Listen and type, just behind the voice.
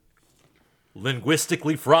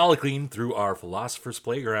linguistically frolicking through our Philosopher's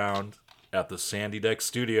Playground at the Sandy Deck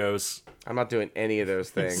Studios. I'm not doing any of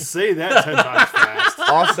those things. Say that 10 times fast.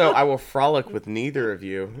 Also, I will frolic with neither of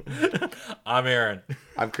you. I'm Aaron.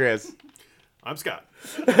 I'm Chris. I'm Scott.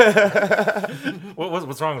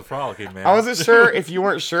 What's wrong with frolicking, man? I wasn't sure if you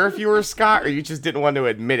weren't sure if you were Scott or you just didn't want to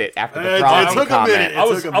admit it after the frolicking took a comment.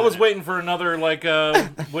 minute. I was waiting for another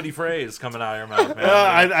witty phrase coming out of your mouth,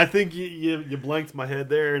 man. I think you blanked my head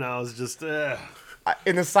there, and I was just...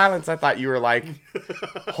 In the silence, I thought you were like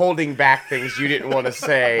holding back things you didn't want to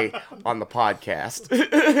say on the podcast.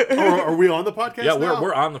 Are we on the podcast Yeah, now?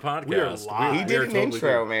 we're on the podcast. We are live. He did an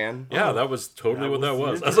intro, man. Yeah, that was totally what that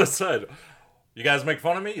was. the As I said, you guys make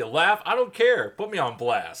fun of me, you laugh. I don't care. Put me on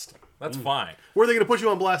blast. That's fine. Where are they going to put you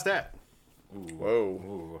on blast at?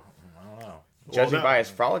 Whoa. I don't know. Judging by his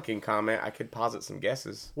frolicking comment, I could posit some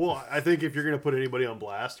guesses. Well, I think if you're going to put anybody on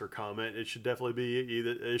blast or comment, it should definitely be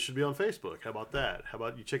it should be on Facebook. How about that? How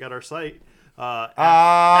about you check out our site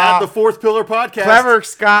at the Fourth Pillar Podcast? Clever,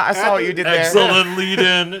 Scott. I saw what you did there. Excellent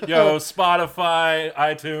lead-in. Spotify,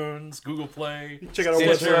 iTunes, Google Play, Check out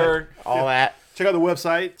our Stitcher. website. All that. Check out the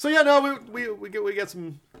website. So yeah, no, we get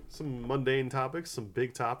some mundane topics, some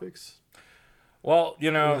big topics. Well,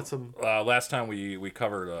 last time we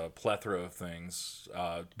covered a plethora of things,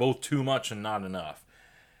 both too much and not enough.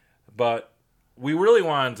 But we really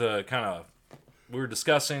wanted to we were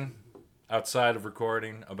discussing outside of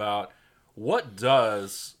recording about what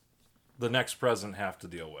does the next president have to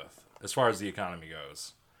deal with as far as the economy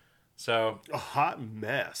goes. So A hot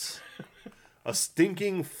mess. A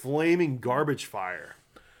stinking, flaming garbage fire.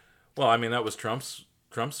 well, I mean, that was Trump's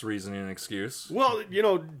reasoning and excuse. Well,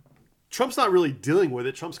 Trump's not really dealing with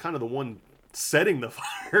it. Trump's kind of the one setting the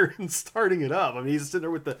fire and starting it up. I mean, he's sitting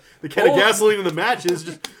there with the can of gasoline and the matches,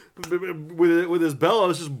 just with his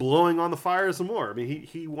bellows, just blowing on the fire some more. I mean,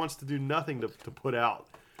 he wants to do nothing to put out.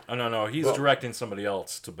 Oh, no, he's directing somebody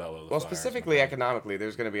else to bellow the fire. Well, specifically economically,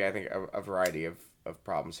 there's going to be, I think, a variety of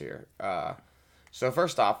problems here. So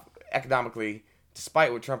first off, economically,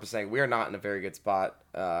 despite what Trump is saying, we are not in a very good spot.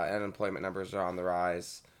 Unemployment numbers are on the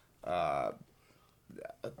rise.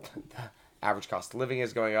 Average cost of living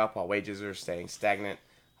is going up while wages are staying stagnant.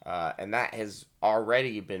 And that has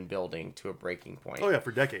already been building to a breaking point. Oh, yeah,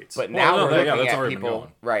 for decades. But now we're looking that's at already been people...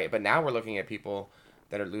 going. Right, but now we're looking at people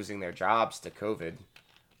that are losing their jobs to COVID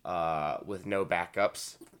with no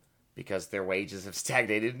backups because their wages have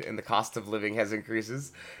stagnated and the cost of living has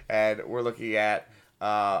increases. And we're looking at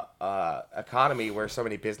economy where so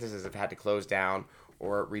many businesses have had to close down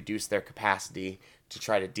or reduce their capacity to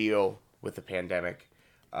try to deal with the pandemic.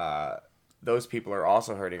 Those people are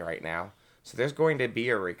also hurting right now. So there's going to be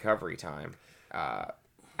a recovery time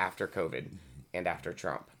after COVID and after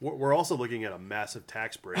Trump. We're also looking at a massive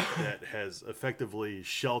tax break that has effectively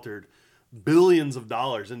sheltered billions of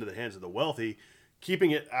dollars into the hands of the wealthy,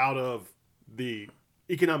 keeping it out of the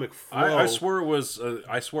economic flow. I swear it was.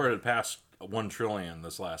 I swear it had passed $1 trillion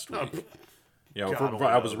this last week.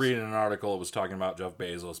 I was reading an article. It was talking about Jeff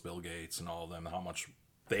Bezos, Bill Gates, and all of them, how much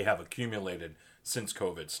they have accumulated since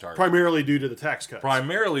COVID started. Primarily due to the tax cuts. Right.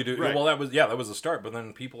 Well, that was a start. But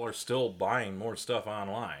then people are still buying more stuff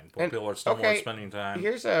online. People are still more spending time.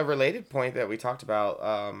 Here's a related point that we talked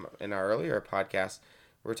about in our earlier podcast.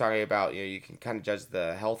 We're talking about you can kind of judge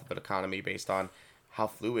the health of an economy based on how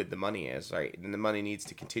fluid the money is, right? And the money needs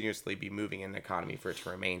to continuously be moving in the economy for it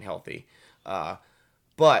to remain healthy.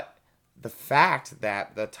 But the fact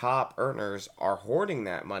that the top earners are hoarding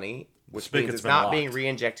that money, which means it's not being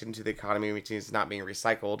re-injected into the economy, which means it's not being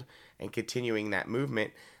recycled and continuing that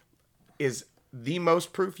movement, is the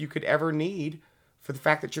most proof you could ever need for the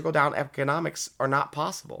fact that trickle-down economics are not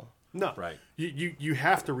possible. No. Right. You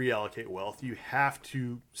have to reallocate wealth. You have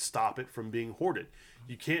to stop it from being hoarded.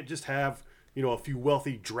 You can't just have, a few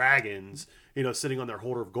wealthy dragons, sitting on their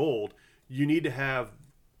hoarder of gold. You need to have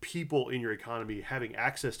people in your economy having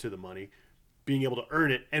access to the money, being able to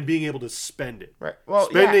earn it, and being able to spend it. Right. Well,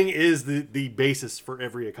 spending is the basis for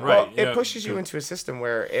every economy. Well, it pushes you into a system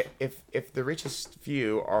where if the richest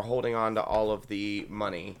few are holding on to all of the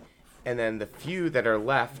money, and then the few that are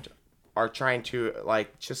left are trying to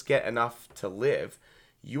just get enough to live,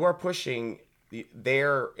 you are pushing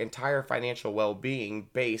their entire financial well-being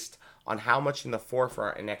based on how much in the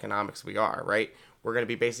forefront in economics we are, right? We're going to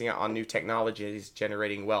be basing it on new technologies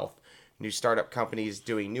generating wealth, new startup companies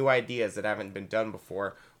doing new ideas that haven't been done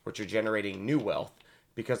before, which are generating new wealth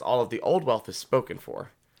because all of the old wealth is spoken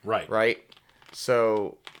for. Right. Right?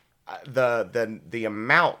 So the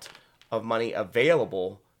amount of money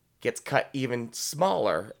available gets cut even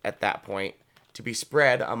smaller at that point to be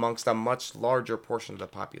spread amongst a much larger portion of the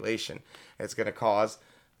population. It's going to cause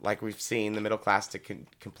like we've seen the middle class to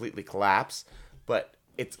completely collapse, but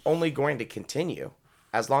it's only going to continue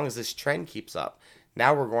as long as this trend keeps up.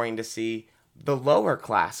 Now we're going to see the lower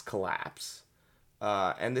class collapse.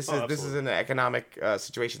 And this is an economic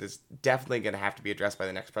situation that's definitely going to have to be addressed by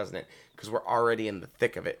the next president, because we're already in the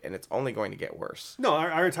thick of it, and it's only going to get worse. No,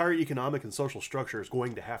 our entire economic and social structure is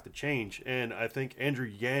going to have to change, and I think Andrew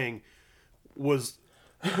Yang was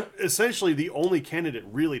essentially the only candidate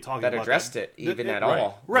really talking that about addressed that. it even at right,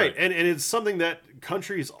 all. Right, and it's something that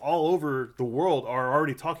countries all over the world are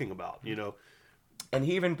already talking about, you know. And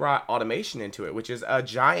he even brought automation into it, which is a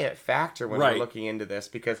giant factor when we're looking into this,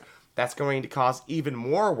 because that's going to cause even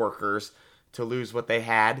more workers to lose what they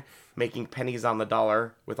had, making pennies on the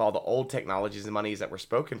dollar with all the old technologies and monies that were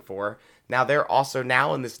spoken for. Now they're also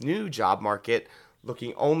now in this new job market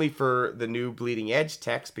looking only for the new bleeding edge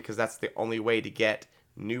techs, because that's the only way to get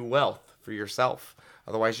new wealth for yourself.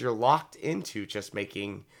 Otherwise, you're locked into just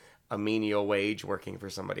making a menial wage working for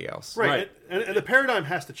somebody else. Right. And the paradigm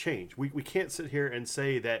has to change. We can't sit here and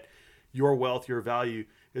say that your wealth, your value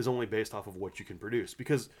is only based off of what you can produce,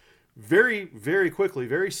 because very, very quickly,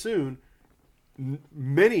 very soon,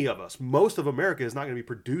 many of us, most of America is not going to be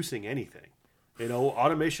producing anything. You know,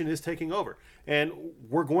 automation is taking over, and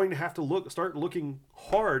we're going to have to start looking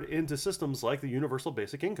hard into systems like the universal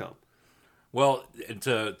basic income. Well,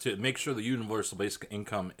 to make sure the universal basic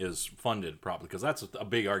income is funded properly, because that's a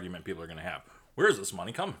big argument people are going to have. Where is this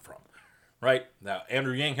money coming from? Right? Now,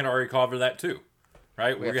 Andrew Yang had already covered that too.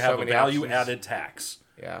 Right? We're going to have a value-added tax.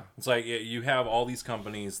 Yeah. It's like you have all these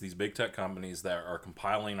companies, these big tech companies that are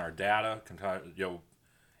compiling our data,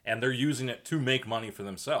 and they're using it to make money for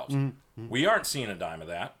themselves. Mm-hmm. We aren't seeing a dime of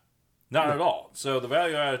that. Not at all. So the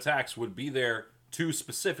value-added tax would be there to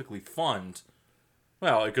specifically fund.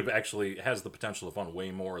 Well, it has the potential to fund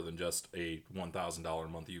way more than just a $1,000 a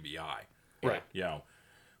month UBI. Right. You know,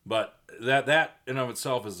 but that in of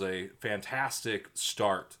itself is a fantastic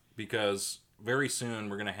start, because very soon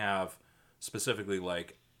we're going to have specifically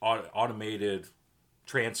like automated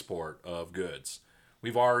transport of goods.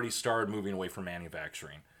 We've already started moving away from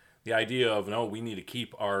manufacturing. The idea of, no, we need to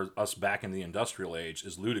keep us back in the industrial age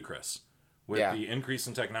is ludicrous. With the increase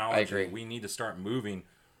in technology, we need to start moving,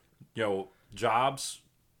 jobs,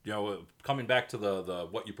 coming back to the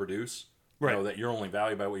what you produce, that you're only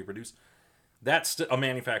valued by what you produce. That's a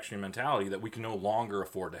manufacturing mentality that we can no longer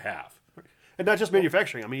afford to have. And not just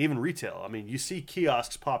manufacturing. I mean, even retail. I mean, you see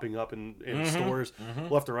kiosks popping up in stores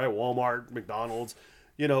left and right, Walmart, McDonald's,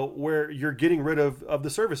 where you're getting rid of the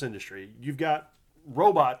service industry. You've got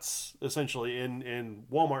robots, essentially, in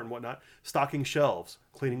Walmart and whatnot, stocking shelves,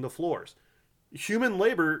 cleaning the floors. Human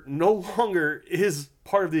labor no longer is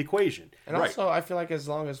part of the equation. And also, I feel like as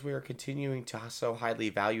long as we are continuing to so highly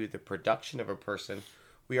value the production of a person,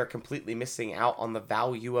 we are completely missing out on the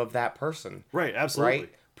value of that person. Right, absolutely.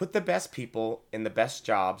 Right? Put the best people in the best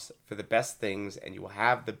jobs for the best things, and you will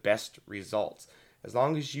have the best results. As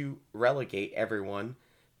long as you relegate everyone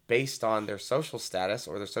based on their social status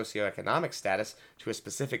or their socioeconomic status to a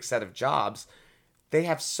specific set of jobs, they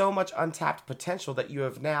have so much untapped potential that you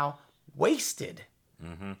have now wasted.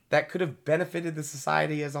 That could have benefited the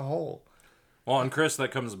society as a whole. Well, and Chris,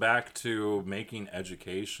 that comes back to making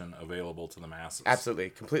education available to the masses.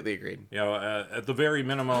 Absolutely. Completely agreed. At the very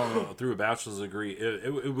minimum, through a bachelor's degree,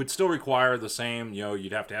 it would still require the same,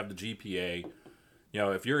 you'd have to have the GPA.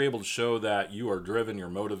 If you're able to show that you are driven, you're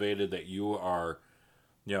motivated, that you are,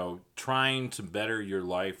 trying to better your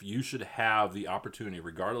life, you should have the opportunity,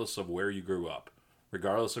 regardless of where you grew up,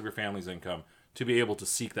 regardless of your family's income, to be able to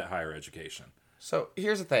seek that higher education. So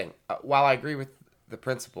here's the thing. While I agree with the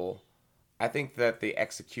principle, I think that the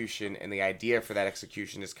execution and the idea for that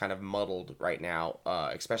execution is kind of muddled right now,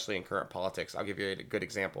 especially in current politics. I'll give you a good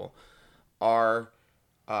example. The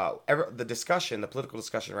political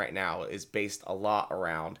discussion right now is based a lot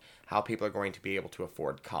around how people are going to be able to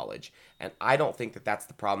afford college. And I don't think that that's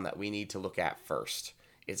the problem that we need to look at first.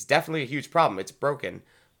 It's definitely a huge problem. It's broken.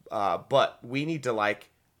 But we need to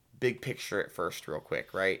big picture it first real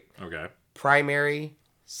quick, right? Okay. Primary,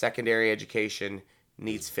 secondary education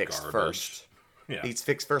needs fixed first. Yeah. Needs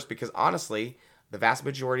fixed first, because honestly, the vast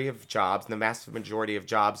majority of jobs,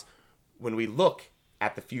 when we look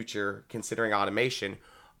at the future, considering automation,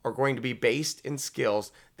 are going to be based in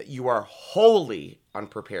skills that you are wholly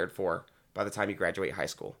unprepared for by the time you graduate high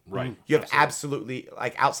school. Right. You have absolutely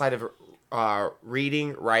outside of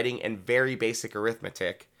reading, writing, and very basic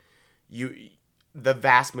arithmetic, the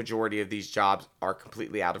vast majority of these jobs are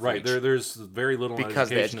completely out of reach. Right, there's very little because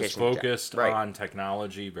the education is focused on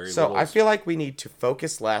technology. So I feel like we need to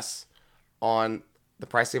focus less on the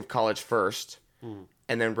pricing of college first,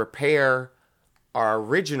 and then repair our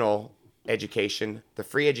original education, the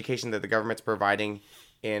free education that the government's providing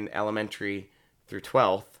in elementary through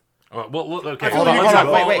 12th. Well, okay. Hold on.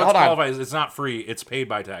 Hold on. It's not free. It's paid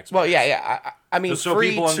by taxpayers. Well, yeah. I mean, just so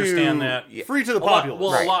free people understand that. Free to the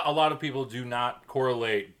populace. A lot of people do not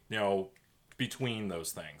correlate, between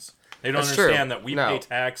those things. They don't understand that we pay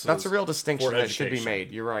taxes. That's a real distinction that should be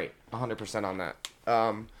made. You're right, 100% on that.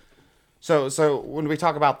 So when we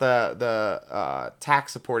talk about the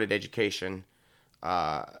tax-supported education,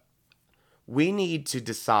 we need to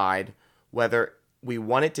decide whether we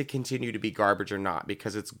want it to continue to be garbage or not,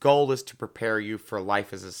 because its goal is to prepare you for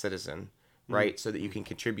life as a citizen, right? So that you can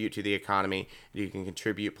contribute to the economy, you can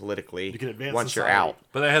contribute politically once you're out.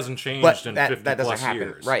 But that hasn't changed in 50 that doesn't plus happen,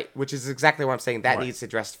 years. right? Which is exactly what I'm saying. That needs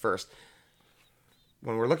addressed first.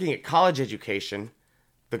 When we're looking at college education,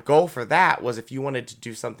 the goal for that was if you wanted to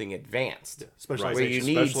do something advanced, where you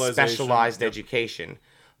need specialized education.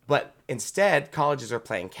 But instead, colleges are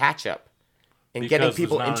playing catch up and getting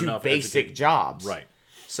people into basic jobs. Right.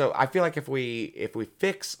 So I feel like if we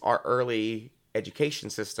fix our early education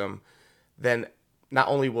system, then not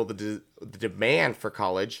only will the demand for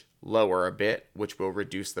college lower a bit, which will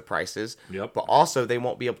reduce the prices, but also they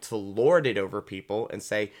won't be able to lord it over people and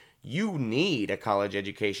say, you need a college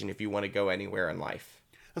education if you want to go anywhere in life.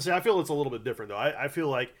 See, I feel it's a little bit different, though. I feel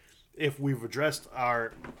like if we've addressed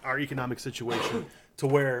our economic situation to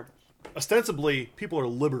where ostensibly people are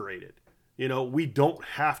liberated, we don't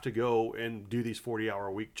have to go and do these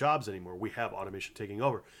 40-hour-a-week jobs anymore. We have automation taking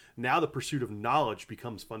over. Now the pursuit of knowledge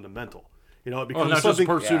becomes fundamental. It becomes not just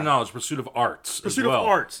pursuit of knowledge, pursuit of arts. Pursuit of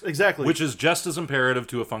arts, exactly. Which is just as imperative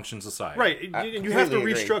to a functioning society. Right. And you have to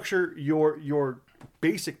restructure your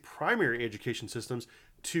basic primary education systems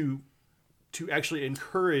to actually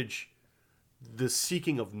encourage the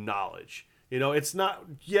seeking of knowledge. It's not,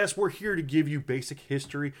 yes, we're here to give you basic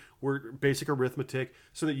history, basic arithmetic,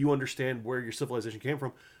 so that you understand where your civilization came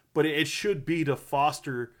from, but it should be to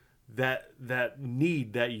foster that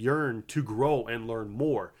need, that yearn to grow and learn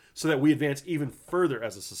more, so that we advance even further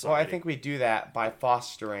as a society. Well, I think we do that by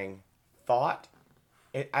fostering thought.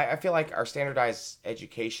 I feel like our standardized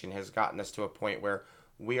education has gotten us to a point where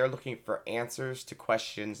we are looking for answers to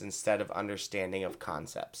questions instead of understanding of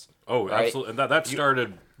concepts. Oh, right? Absolutely. And that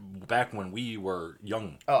started back when we were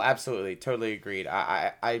young. Oh, absolutely. Totally agreed.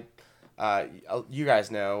 You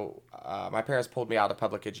guys know, my parents pulled me out of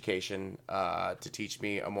public education to teach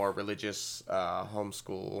me a more religious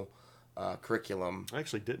homeschool curriculum. I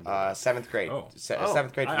actually didn't. 7th grade. Oh.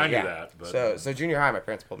 7th grade. I knew that. But, so junior high, my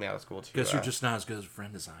parents pulled me out of school too. Guess you're just not as good as a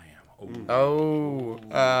friend as I am.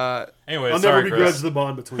 Anyway, I'll never begrudge the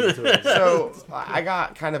bond between the two of us. So I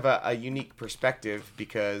got kind of a unique perspective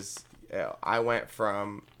because I went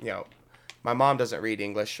from, my mom doesn't read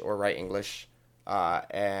English or write English,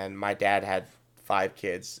 and my dad had 5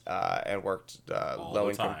 kids and worked low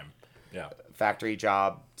income factory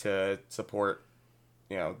job to support,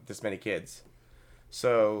 this many kids.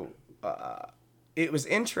 So it was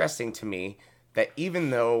interesting to me that even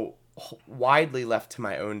though widely left to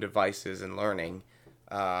my own devices and learning,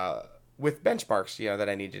 with benchmarks, that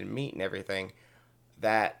I needed to meet and everything,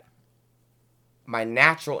 that my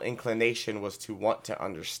natural inclination was to want to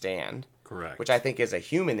understand. Correct. Which I think is a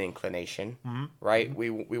human inclination, right?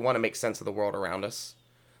 Mm-hmm. We want to make sense of the world around us.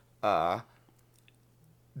 That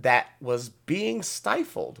was being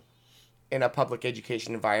stifled in a public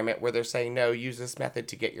education environment where they're saying, no, use this method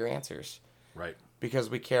to get your answers. Right. Because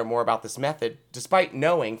we care more about this method, despite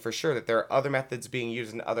knowing for sure that there are other methods being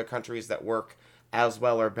used in other countries that work as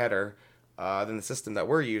well or better than the system that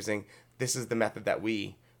we're using. This is the method that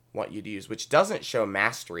we want you to use, which doesn't show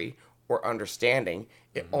mastery or understanding.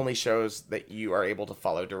 It only shows that you are able to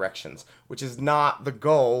follow directions, which is not the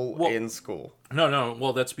goal in school. No.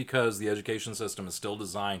 Well, that's because the education system is still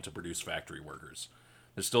designed to produce factory workers.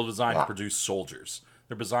 They're still designed to produce soldiers.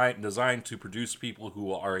 They're designed to produce people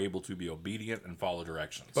who are able to be obedient and follow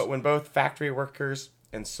directions. But when both factory workers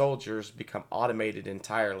and soldiers become automated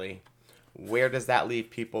entirely, where does that leave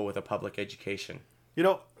people with a public education?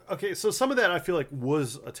 Okay, so some of that I feel like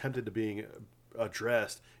was attempted to being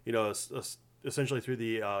addressed, essentially through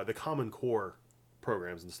the Common Core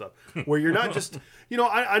programs and stuff, where you're not just,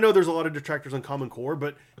 I know there's a lot of detractors on Common Core,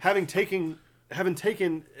 but having taken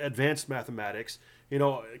advanced mathematics,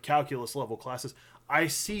 calculus level classes, I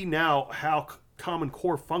see now how Common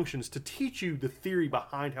Core functions to teach you the theory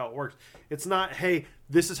behind how it works. It's not, hey,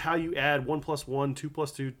 this is how you add 1 + 1, 2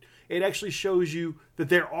 + 2. It actually shows you that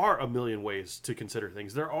there are a million ways to consider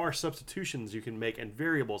things. There are substitutions you can make and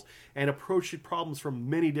variables and approach problems from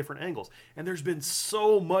many different angles. And there's been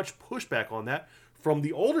so much pushback on that from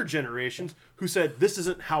the older generations who said, this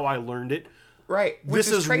isn't how I learned it. Right. This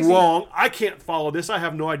is wrong. I can't follow this. I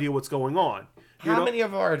have no idea what's going on. How many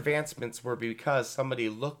of our advancements were because somebody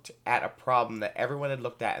looked at a problem that everyone had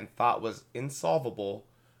looked at and thought was insolvable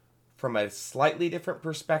from a slightly different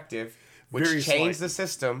perspective, which changed the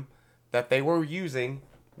system that they were using,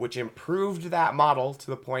 which improved that model to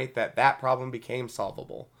the point that that problem became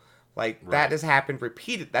solvable. Like, that has happened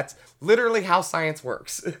repeated. That's literally how science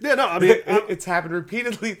works. Yeah, no, I mean... it's happened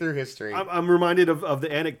repeatedly through history. I'm reminded of the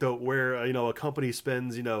anecdote where, a company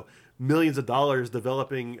spends, millions of dollars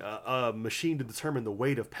developing a machine to determine the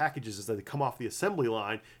weight of packages as they come off the assembly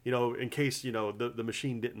line, in case, the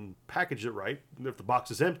machine didn't package it right. If the box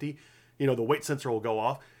is empty, the weight sensor will go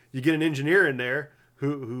off. You get an engineer in there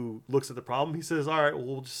who looks at the problem. He says, all right, well,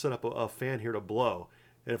 we'll just set up a fan here to blow.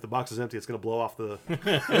 And if the box is empty, it's going to blow off the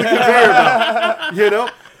conveyor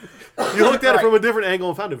belt. You looked at it from a different angle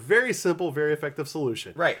and found a very simple, very effective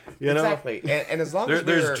solution. Right. Exactly. And as long as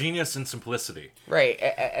there's genius in simplicity. Right.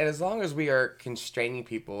 And as long as we are constraining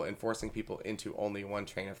people and forcing people into only one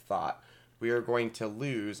train of thought, we are going to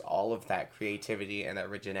lose all of that creativity and that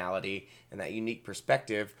originality and that unique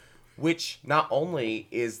perspective, which not only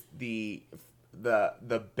is the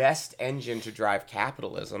best engine to drive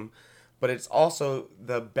capitalism, but it's also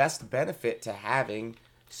the best benefit to having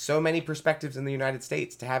so many perspectives in the United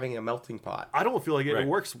States, to having a melting pot. I don't feel like it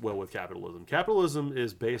works well with capitalism. Capitalism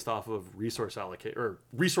is based off of resource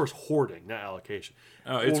hoarding, not allocation.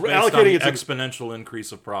 It's based on the exponential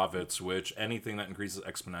increase of profits, which anything that increases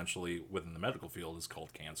exponentially within the medical field is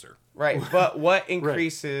called cancer. Right, but what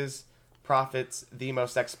increases profits the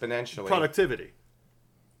most exponentially? Productivity.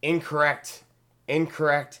 Incorrect.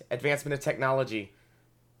 Advancement of technology.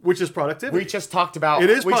 Which is productivity. We just talked about. It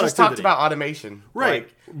is productivity. We just talked about automation. Right.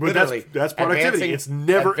 But that's productivity. It's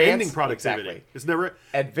never ending productivity. Exactly. It's never...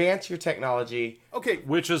 Advance your technology. Okay.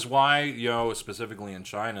 Which is why, specifically in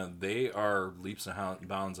China, they are leaps and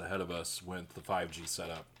bounds ahead of us with the 5G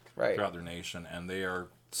setup throughout their nation. And they are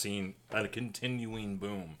seeing a continuing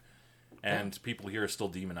boom. And people here are still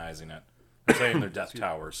demonizing it. They're saying they're death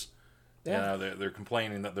towers. Yeah, they're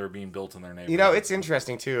complaining that they're being built in their neighborhood. It's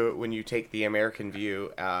interesting too when you take the American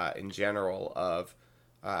view in general of,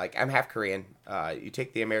 I'm half Korean. You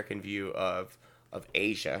take the American view of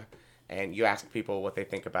Asia, and you ask people what they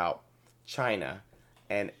think about China,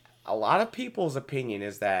 and a lot of people's opinion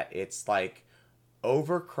is that it's like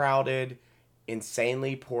overcrowded,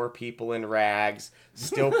 insanely poor people in rags,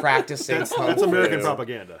 still practicing. That's American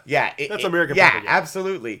propaganda. Yeah, that's American propaganda. Yeah,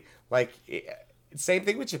 absolutely. Same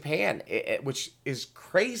thing with Japan, which is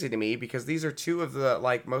crazy to me because these are two of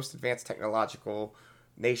the most advanced technological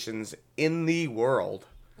nations in the world.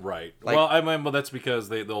 Right. Well, that's because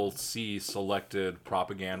they'll see selected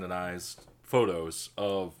propagandized photos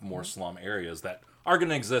of more slum areas that are going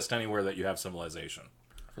to exist anywhere that you have civilization.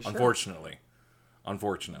 For sure.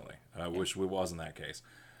 Unfortunately, I wish it wasn't that case.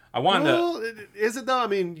 Is it though? I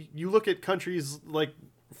mean, you look at countries like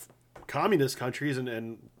communist countries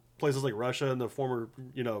and places like Russia and the former,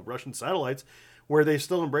 Russian satellites, where they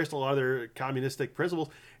still embraced a lot of their communistic principles,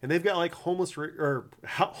 and they've got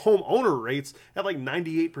homeowner rates at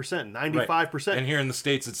 98%, 95%. And here in the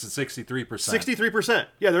States, it's at 63%. 63%.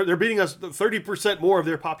 Yeah, they're beating us 30% more of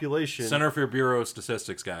their population. Center for Bureau of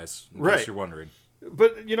Statistics, guys, in case you're wondering.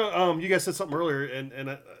 But you guys said something earlier,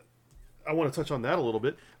 and I want to touch on that a little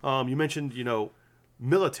bit. You mentioned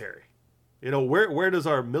military. Where does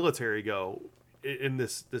our military go in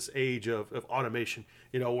this age of automation,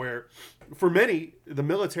 where for many, the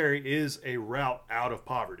military is a route out of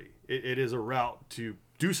poverty. It is a route to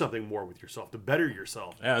do something more with yourself, to better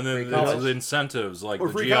yourself. Yeah, and then the incentives, like the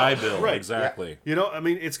GI Bill. Right. Exactly. Yeah.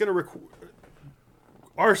 It's going to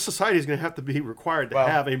our society is going to have to be required to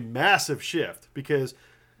have a massive shift because...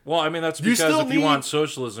 that's because if you want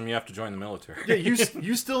socialism, you have to join the military. Yeah,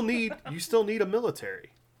 you still need a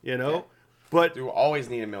military, Yeah. But you will always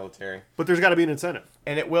need a military. But there's got to be an incentive.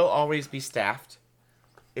 And it will always be staffed.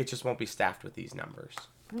 It just won't be staffed with these numbers.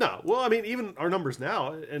 No. Well, even our numbers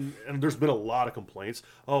now, and there's been a lot of complaints.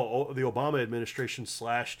 The Obama administration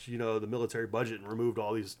slashed, the military budget and removed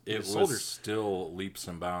all these soldiers. It was still leaps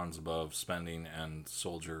and bounds above spending and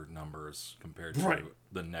soldier numbers compared to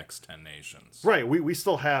the next 10 nations. Right. We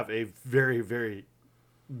still have a very, very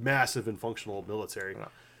massive and functional military. No.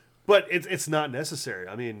 But it's not necessary.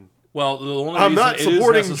 Well, the only I'm reason not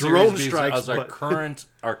supporting drone strikes. As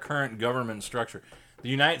our current government structure, the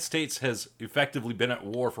United States has effectively been at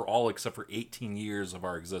war for all except for 18 years of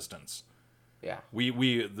our existence. Yeah,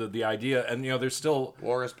 the idea, and there's still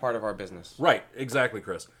war is part of our business. Right, exactly,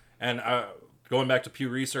 Chris. And going back to Pew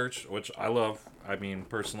Research, which I love.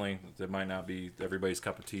 Personally, it might not be everybody's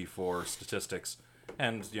cup of tea for statistics,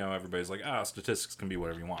 And, everybody's like, statistics can be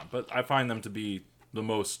whatever you want. But I find them to be the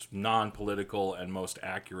most non-political and most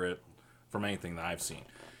accurate from anything that I've seen.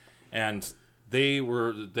 And they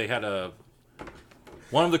had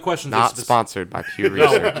one of the questions... Not sponsored by Pew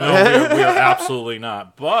Research. No, we are absolutely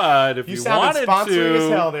not. But if you wanted sponsoring as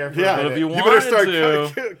hell to... there Yeah, if you better start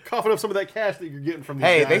to... coughing up some of that cash that you're getting from these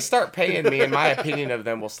Hey, guys. they start paying me, and my opinion of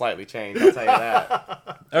them will slightly change. I'll tell you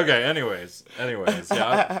that. Okay, anyways,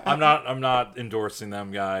 yeah, I'm not endorsing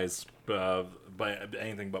them guys by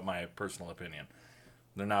anything but my personal opinion.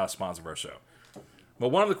 They're not a sponsor of our show. But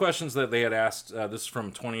one of the questions that they had asked, this is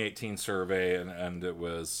from 2018 survey, and it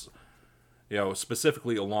was,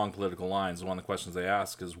 specifically along political lines. One of the questions they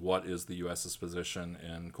asked is, what is the U.S.'s position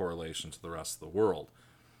in correlation to the rest of the world?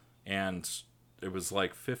 And it was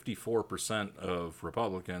like 54% of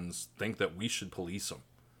Republicans think that we should police them,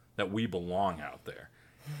 that we belong out there.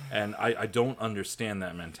 And I don't understand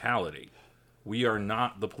that mentality. We are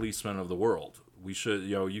not the policemen of the world. We should,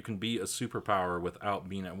 you can be a superpower without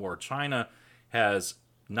being at war. China has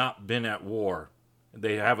not been at war.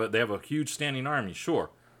 They have a huge standing army,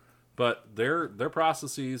 sure, but their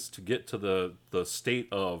processes to get to the state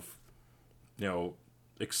of,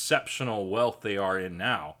 exceptional wealth they are in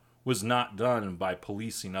now was not done by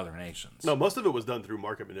policing other nations. No, most of it was done through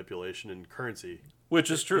market manipulation and currency. Which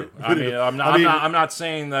is true. I'm not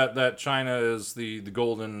saying that China is the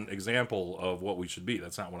golden example of what we should be.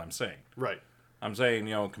 That's not what I'm saying. Right. I'm saying,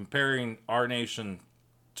 comparing our nation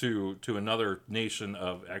to another nation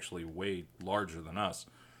of actually way larger than us,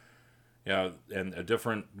 and a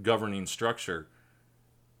different governing structure,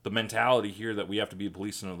 the mentality here that we have to be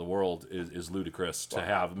policing of the world is ludicrous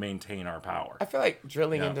to maintain our power. I feel like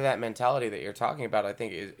drilling into that mentality that you're talking about, I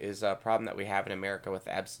think, is a problem that we have in America with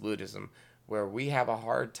absolutism, where we have a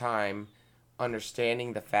hard time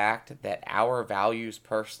understanding the fact that our values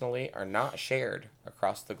personally are not shared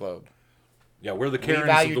across the globe. Yeah, we're the Karens we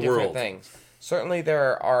value of the different world. Things. Certainly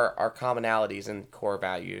there are commonalities in core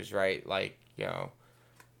values, right? Like,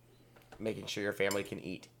 making sure your family can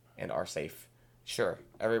eat and are safe. Sure,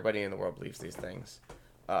 everybody in the world believes these things.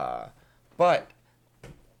 But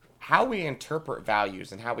how we interpret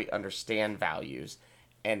values and how we understand values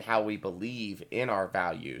and how we believe in our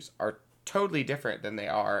values are totally different than they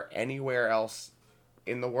are anywhere else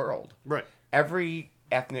in the world. Right. Every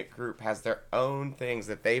ethnic group has their own things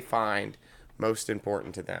that they find most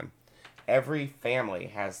important to them. Every family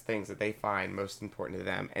has things that they find most important to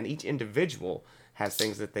them, and each individual has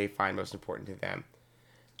things that they find most important to them.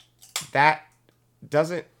 That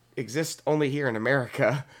doesn't exist only here in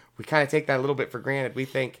America. We kind of take that a little bit for granted. We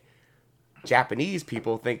think Japanese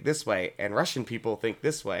people think this way, and Russian people think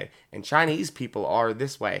this way, and Chinese people are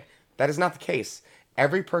this way. That is not the case.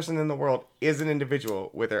 Every person in the world is an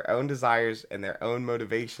individual with their own desires and their own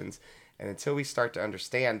motivations. And until we start to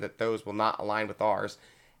understand that those will not align with ours,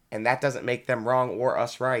 and that doesn't make them wrong or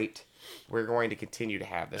us right, we're going to continue to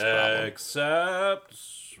have this problem. Except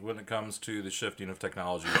when it comes to the shifting of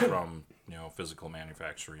technology from, physical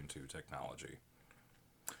manufacturing to technology.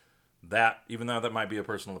 That, even though that might be a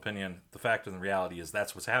personal opinion, the fact and the reality is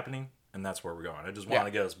that's what's happening, and that's where we're going. I just want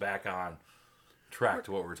to get us back on track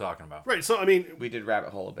to what we're talking about. Right. So, we did rabbit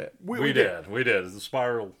hole a bit. We did. It's a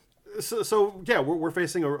spiral. So yeah, we're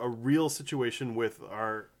facing a real situation with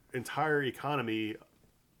our entire economy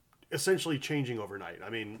essentially changing overnight.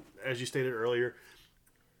 As you stated earlier,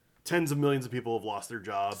 tens of millions of people have lost their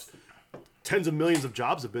jobs. Tens of millions of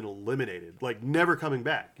jobs have been eliminated, like never coming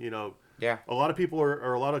back. Yeah. A lot of people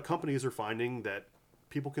or a lot of companies are finding that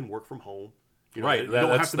people can work from home. Right.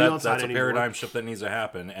 That's a paradigm shift that needs to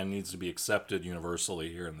happen and needs to be accepted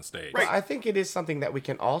universally here in the States. Right. I think it is something that we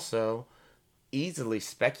can also easily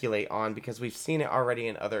speculate on because we've seen it already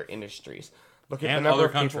in other industries. Look at the number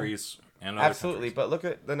of countries. Absolutely, but look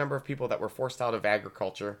at the number of people that were forced out of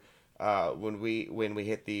agriculture when we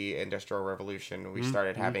hit the Industrial Revolution. We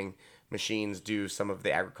started having machines do some of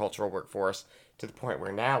the agricultural work for us to the point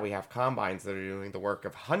where now we have combines that are doing the work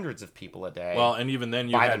of hundreds of people a day. Well, and even then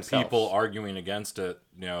you had people arguing against it,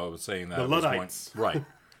 saying that the Luddites. Right.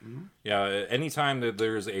 Yeah, anytime that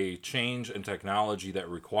there's a change in technology that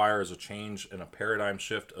requires a change in a paradigm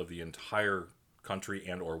shift of the entire country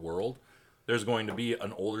and or world, there's going to be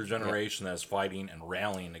an older generation that's fighting and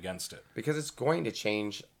rallying against it. Because it's going to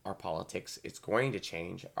change our politics. It's going to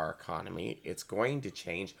change our economy. It's going to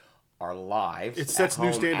change our lives. It sets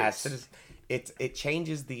new standards. It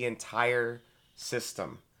changes the entire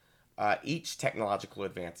system. Each technological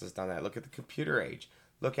advance has done that. Look at the computer age.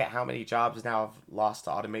 Look at how many jobs now have lost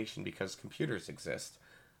to automation because computers exist.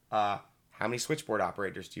 How many switchboard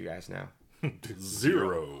operators do you guys know?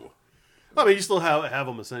 Zero. I mean, you still have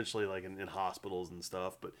them essentially like in hospitals and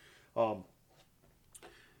stuff, but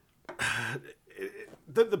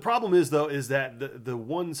the problem is though is that the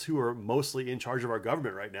ones who are mostly in charge of our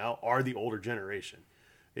government right now are the older generation,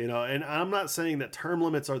 and I'm not saying that term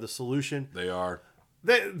limits are the solution. They are.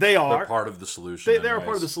 They are. They're part of the solution. They are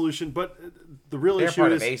part of the solution, but the real They're issue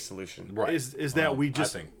part is of a solution. Right. is that we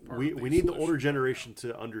just we need the older solution. generation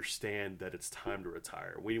to understand that it's time to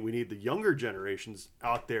retire. We need the younger generations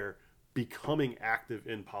out there becoming active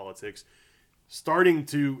in politics, starting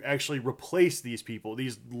to actually replace these people,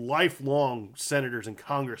 these lifelong senators and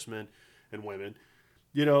congressmen and women,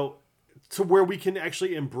 to where we can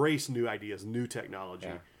actually embrace new ideas, new technology.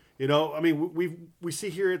 Yeah. I mean, we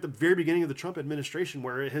see here at the very beginning of the Trump administration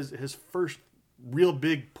where his first real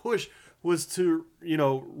big push was to,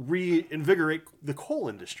 reinvigorate the coal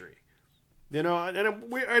industry. And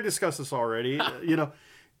I discussed this already.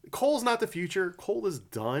 Coal's not the future. Coal is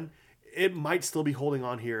done. It might still be holding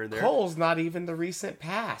on here and there. Coal's not even the recent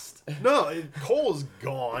past. No, coal's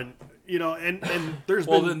gone. And there's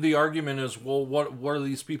then the argument is, well, what are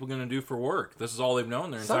these people going to do for work? This is all they've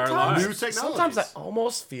known their entire lives. New technologies. Sometimes I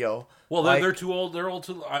almost feel they're too old. They're old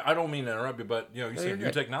too. I don't mean to interrupt you, but you say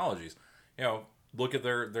new technologies. Look at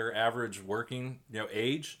their average working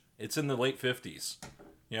age. It's in the late 50s.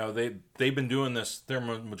 They've been doing this their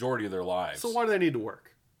majority of their lives. So why do they need to work?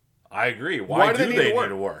 I agree. Why do they need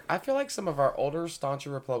to work? I feel like some of our older, stauncher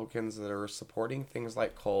Republicans that are supporting things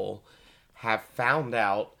like coal have found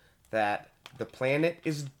out that the planet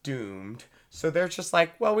is doomed. So they're just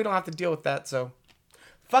like, well, we don't have to deal with that, so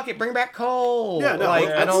fuck it, bring back coal. Yeah, no,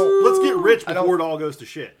 let's get rich before it all goes to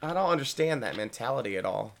shit. I don't understand that mentality at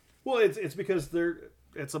all. Well, it's because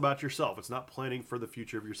it's about yourself. It's not planning for the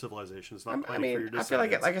future of your civilization. It's not planning for your descendants. I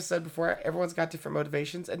feel like I said before, everyone's got different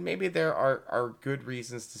motivations, and maybe there are good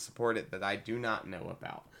reasons to support it that I do not know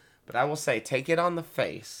about. But I will say, take it on the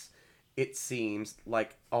face, it seems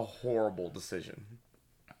like a horrible decision.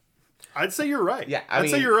 I'd say you're right. Yeah, I'd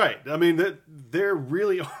say you're right. I mean, there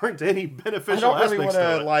really aren't any beneficial aspects to it. I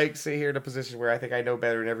don't really want to sit here in a position where I think I know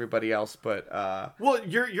better than everybody else, but well,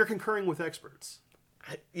 you're concurring with experts.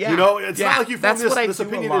 Yeah, it's not like you formed this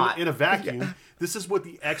opinion in a vacuum. Yeah. This is what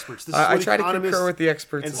the experts. This is what I try to concur with the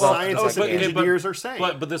experts and scientists and engineers are saying.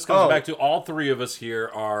 But this comes back to all three of us here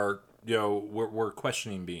are we're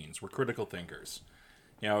questioning beings. We're critical thinkers.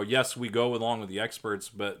 Yes, we go along with the experts,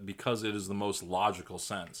 but because it is the most logical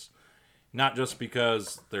sense, not just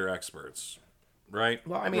because they're experts, right?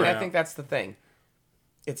 Well, I mean, I think that's the thing.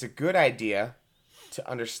 It's a good idea to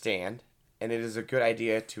understand. And it is a good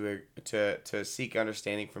idea to seek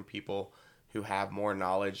understanding from people who have more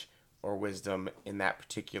knowledge or wisdom in that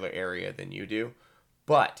particular area than you do.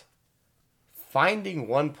 But finding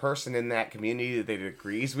one person in that community that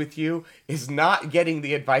agrees with you is not getting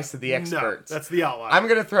the advice of the experts. No, that's the outlier. I'm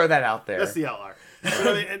going to throw that out there. That's the outlier.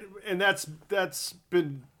 and that's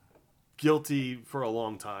been guilty for a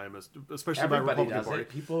long time, especially by Republican Party.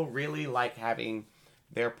 People really like having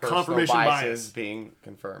their personal biases being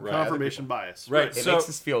confirmed. Right. Confirmation bias. Right. It makes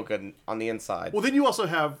us feel good on the inside. Well, then you also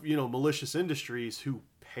have, malicious industries who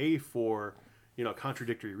pay for,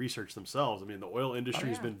 contradictory research themselves. I mean, the oil industry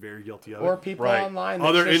has been very guilty of it. Or people online.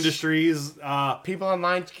 Other industries. People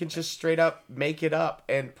online can just straight up make it up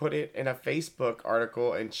and put it in a Facebook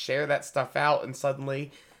article and share that stuff out. And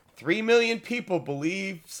suddenly 3 million people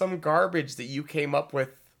believe some garbage that you came up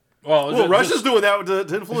with. Well, Russia's doing that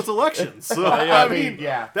to influence elections. So, I mean,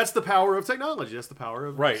 that's the power of technology. That's the power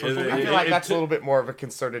of social media. I feel like that's a little bit more of a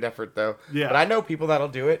concerted effort, though. Yeah. But I know people that'll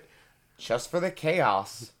do it just for the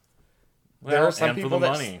chaos. Well, there are some people for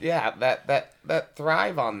the money. that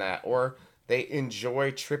thrive on that, or they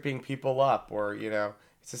enjoy tripping people up, or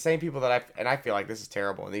it's the same people that I feel like this is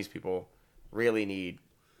terrible, and these people really need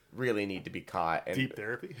to be caught. And, deep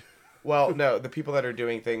therapy. Well, no, the people that are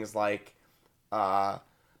doing things like,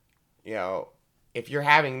 if you're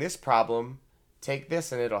having this problem, take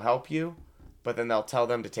this and it'll help you. But then they'll tell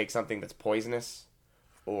them to take something that's poisonous.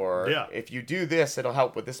 Or if you do this, it'll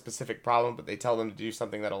help with this specific problem. But they tell them to do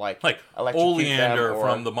something that'll like Oleander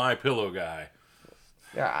from the My Pillow guy.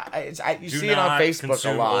 Yeah, you see it on Facebook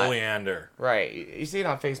a lot. Oleander. Right, you see it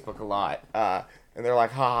on Facebook a lot. And they're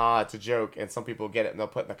like, ha ha, it's a joke. And some people get it and they'll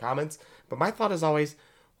put in the comments. But my thought is always,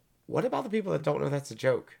 what about the people that don't know that's a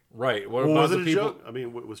joke? Right. Was it a joke? I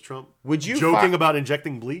mean, was Trump joking about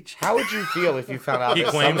injecting bleach? How would you feel if you found out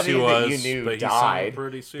that somebody that you knew died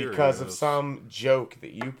because of some joke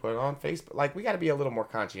that you put on Facebook? Like, we got to be a little more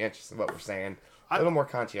conscientious of what we're saying. A little more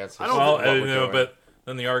conscientious. But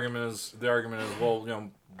then the argument is,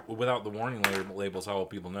 well, without the warning labels, how will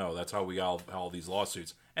people know? That's how we all these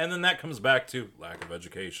lawsuits. And then that comes back to lack of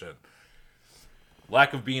education.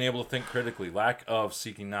 lack of being able to think critically, lack of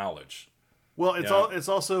seeking knowledge. Well, it's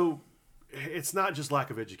also it's not just lack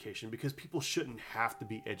of education, because people shouldn't have to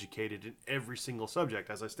be educated in every single subject,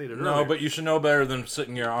 as I stated earlier. No, but you should know better than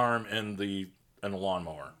sticking your arm in a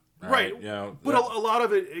lawnmower. Right. You know, but a lot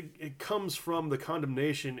of it comes from the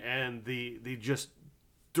condemnation and the just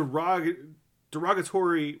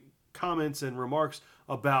derogatory comments and remarks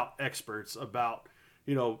about experts, about,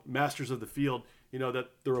 you know, masters of the field, you know,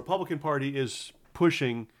 that the Republican Party is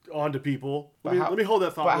pushing onto people. Let me hold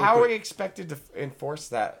that thought. But how are we expected to enforce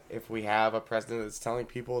that if we have a president that's telling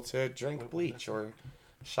people to drink bleach or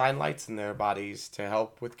shine lights in their bodies to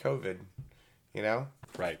help with COVID? You know?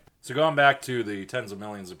 Right. So going back to the tens of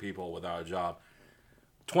millions of people without a job,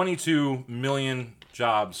 22 million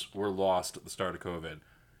jobs were lost at the start of COVID.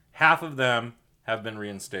 Half of them have been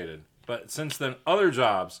reinstated. But since then, other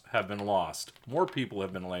jobs have been lost. More people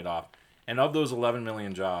have been laid off. And of those 11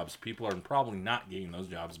 million jobs, people are probably not getting those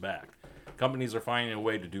jobs back. Companies are finding a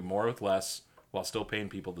way to do more with less while still paying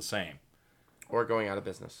people the same. Or going out of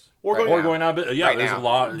business. Or going out of business. Yeah, right there's now. a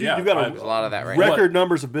lot. Yeah, You've got there's a lot of that right now. Record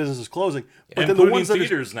numbers of businesses closing. But and then the ones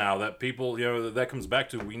theaters now that people, you know, that comes back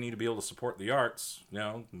to, we need to be able to support the arts. You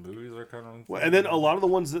know, movies are kind of... Well, and then a lot of the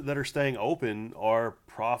ones that are staying open are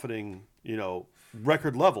profiting, you know,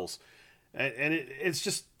 record levels. And it's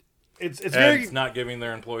just... It's very... It's not giving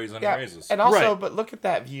their employees any raises. And also, but look at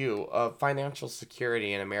that view of financial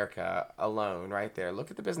security in America alone, right there. Look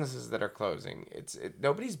at the businesses that are closing.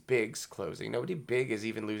 Nobody's big's closing. Nobody big is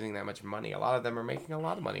even losing that much money. A lot of them are making a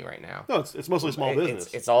lot of money right now. No, it's mostly small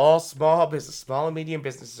business. It's all small business. Small and medium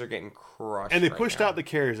businesses are getting crushed. And they pushed out the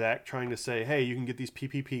CARES Act, trying to say, hey, you can get these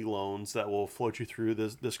PPP loans that will float you through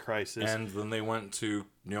this crisis. And then they went to,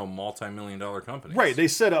 you know, multi-million-dollar companies. Right. They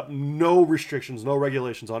set up no restrictions, no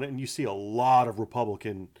regulations on it, and you see a lot of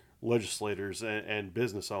Republican legislators and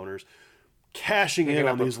business owners cashing in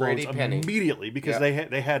on these loans immediately because they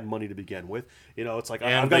had money to begin with. You know, it's like,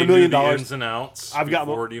 I've got $1 million. Ins and outs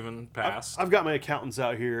before it even passed. I've got my accountants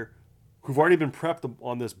out here who've already been prepped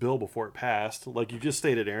on this bill before it passed, like you just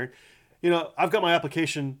stated, Aaron. You know, I've got my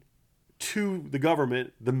application to the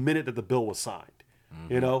government the minute that the bill was signed.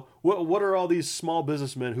 Mm-hmm. You know, what are all these small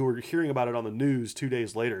businessmen who are hearing about it on the news 2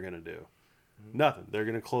 days later going to do? Nothing. They're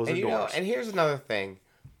going to close their doors. And here's another thing.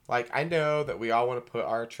 Like, I know that we all want to put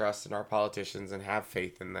our trust in our politicians and have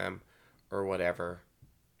faith in them or whatever.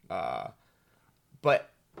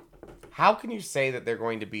 But how can you say that they're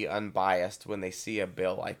going to be unbiased when they see a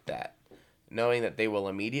bill like that? Knowing that they will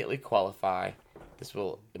immediately qualify. This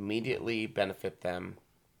will immediately benefit them.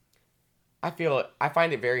 I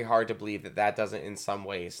find it very hard to believe that doesn't in some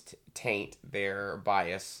ways taint their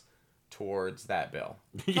bias towards that bill.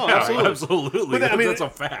 Yeah, absolutely. But that's a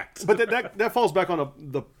fact. But that falls back on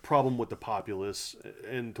the problem with the populace,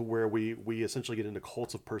 and to where we essentially get into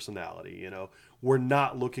cults of personality. You know, we're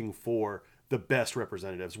not looking for the best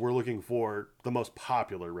representatives. We're looking for the most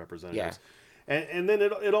popular representatives. Yeah. And then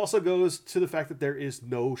it also goes to the fact that there is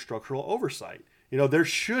no structural oversight. You know, there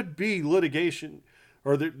should be litigation,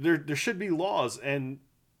 or there should be laws and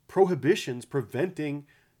prohibitions preventing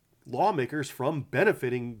lawmakers from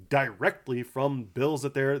benefiting directly from bills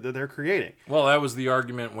that they're creating. Well, that was the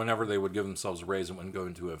argument whenever they would give themselves a raise, it wouldn't go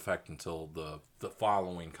into effect until the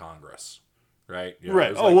following Congress, right? You know,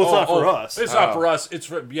 right. It's not for us. It's not for us. It's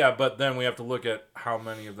for, but then we have to look at how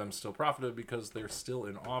many of them still profited because they're still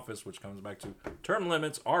in office, which comes back to term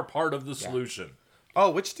limits are part of the solution.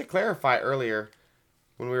 Oh, which to clarify earlier,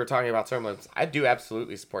 when we were talking about term limits, I do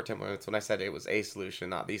absolutely support term limits when I said it was a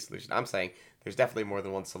solution, not the solution. I'm saying there's definitely more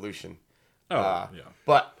than one solution. Yeah.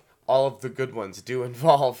 But all of the good ones do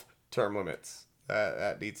involve term limits.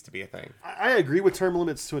 That needs to be a thing. I agree with term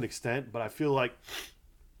limits to an extent, but I feel like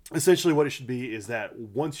essentially what it should be is that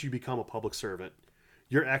once you become a public servant,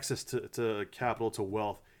 your access to capital, to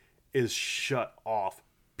wealth, is shut off,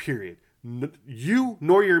 period. You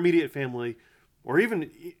nor your immediate family, or even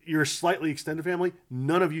your slightly extended family,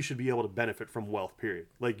 none of you should be able to benefit from wealth, period.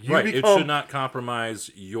 Like it should not compromise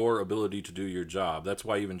your ability to do your job. That's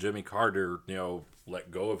why even Jimmy Carter, let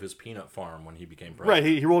go of his peanut farm when he became president. Right,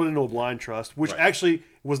 he rolled it into a blind trust, which actually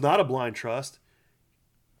was not a blind trust.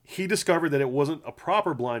 He discovered that it wasn't a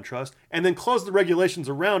proper blind trust, and then closed the regulations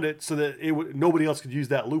around it so that nobody else could use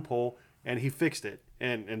that loophole, and he fixed it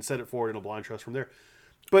and set it forward in a blind trust from there.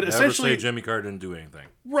 But never essentially, say Jimmy Carter didn't do anything.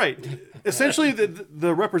 Right. Essentially,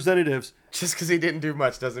 the representatives... Just because he didn't do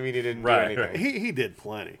much doesn't mean he didn't do anything. Right. He did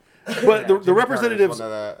plenty. But the representatives...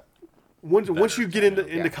 Once you get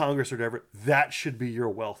into Congress or whatever, that should be your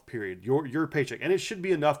wealth, period. Your paycheck. And it should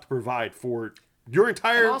be enough to provide for your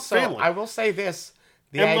entire family. I will say this.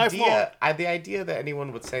 The and lifelong. The idea that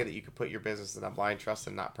anyone would say that you could put your business in a blind trust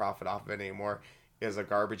and not profit off of it anymore is a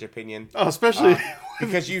garbage opinion. Oh, especially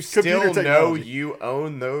because you still know you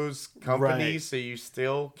own those companies, right. So you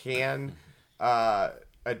still can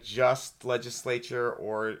adjust legislature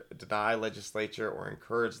or deny legislature or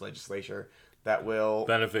encourage legislature that will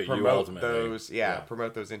benefit you ultimately.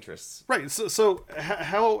 Promote those interests. Right. So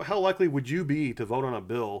how likely would you be to vote on a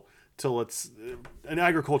bill till it's an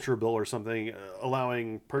agriculture bill or something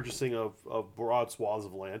allowing purchasing of broad swaths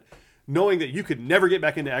of land, knowing that you could never get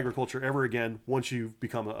back into agriculture ever again once you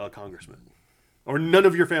become a congressman, or none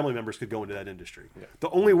of your family members could go into that industry? Yeah. The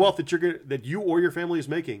only wealth that you or your family is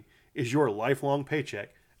making is your lifelong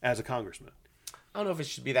paycheck as a congressman. I don't know if it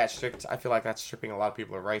should be that strict. I feel like that's stripping a lot of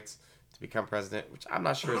people of rights to become president, which I'm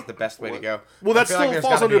not sure is the best way to go. Well, that still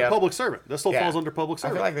falls under public servant. That still falls under public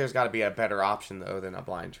servant. I feel like there's got to be a better option though than a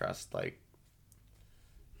blind trust. Like,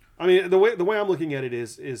 I mean, the way I'm looking at it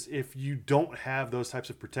is if you don't have those types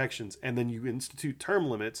of protections and then you institute term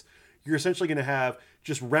limits, you're essentially going to have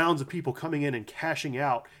just rounds of people coming in and cashing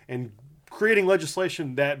out and creating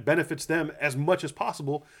legislation that benefits them as much as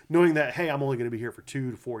possible, knowing that, hey, I'm only going to be here for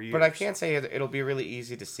 2 to 4 years. But I can't say it'll be really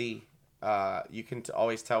easy to see. You can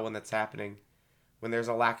always tell when that's happening. When there's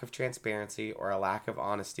a lack of transparency or a lack of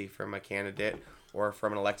honesty from a candidate or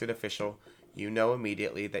from an elected official, you know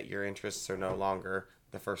immediately that your interests are no longer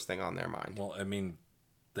the first thing on their mind. Well, I mean,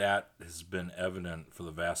 that has been evident for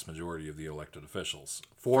the vast majority of the elected officials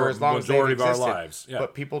for as long majority of our lives. Yeah.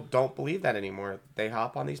 But people don't believe that anymore. They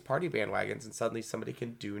hop on these party bandwagons and suddenly somebody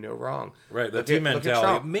can do no wrong. Right, the team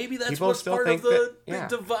mentality. Maybe that's people what's part of the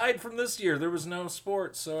divide from this year. There was no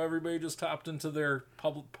sports, so everybody just hopped into their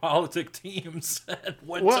public politic teams and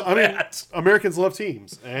went to bat. Americans love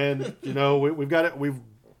teams, and we've got it. We've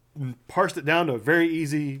parsed it down to a very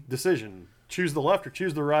easy decision. Choose the left or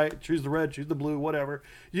choose the right, choose the red, choose the blue, whatever.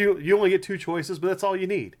 You only get 2 choices, but that's all you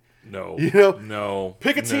need. No. No.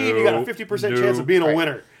 Pick a team, you got a 50% chance of being a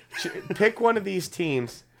winner. Pick one of these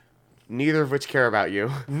teams, neither of which care about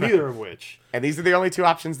you. Neither of which. And these are the only 2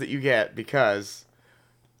 options that you get because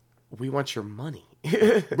we want your money.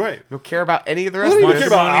 Right. We don't care about any of the rest of this. We don't care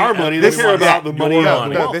about our money. They care about the money of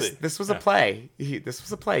the wealthy. This was a play. This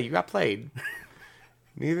was a play. You got played.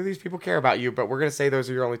 Neither of these people care about you, but we're going to say those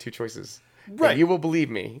are your only 2 choices. Right. And you will believe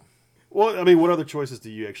me. Well, I mean, what other choices do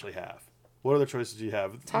you actually have? What other choices do you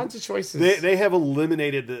have? Tons of choices. They have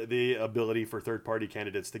eliminated the ability for third-party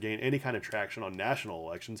candidates to gain any kind of traction on national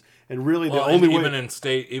elections, and really the only way... Even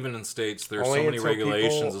in states, there's so many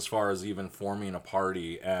regulations as far as even forming a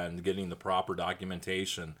party and getting the proper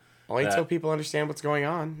documentation. Only until people understand what's going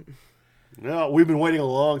on. No, we've been waiting a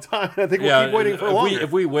long time. I think we'll keep waiting for longer.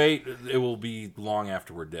 If we wait, it will be long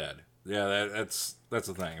after we're dead. Yeah, that's the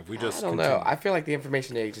thing. If we just I don't know. I feel like the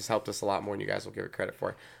information age has helped us a lot more than you guys will give it credit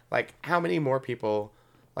for. Like, how many more people...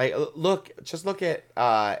 Like, look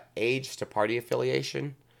at age to party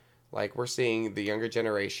affiliation. Like, we're seeing the younger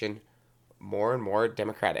generation more and more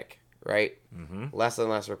Democratic, right? Mm-hmm. Less and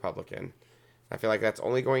less Republican. I feel like that's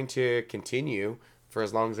only going to continue for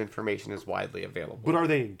as long as information is widely available. But are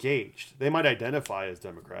they engaged? They might identify as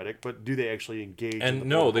Democratic, but do they actually engage? And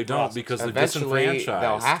no, they don't, because they're disenfranchised.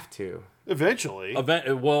 They'll have to. Eventually. But that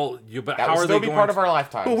how are they going? Be part of our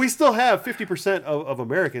lifetime. But we still have 50% of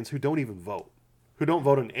Americans who don't even vote, who don't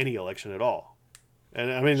vote in any election at all.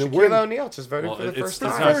 And I mean, Shaquille O'Neal just voted for the first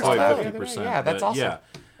time. It's not quite 50%. Yeah, that's awesome.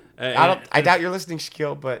 Yeah. I doubt you're listening,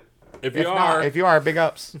 Shaquille, but if you are, big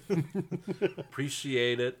ups.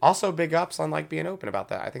 Appreciate it. Also, big ups on being open about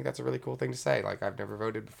that. I think that's a really cool thing to say. Like, I've never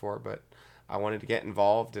voted before, but I wanted to get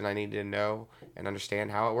involved and I needed to know and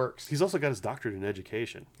understand how it works. He's also got his doctorate in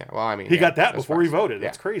education. Yeah, well, I mean, he got that before he voted.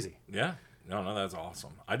 That's crazy. Yeah. No, that's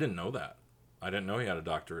awesome. I didn't know that. I didn't know he had a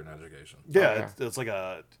doctorate in education. Yeah, it's like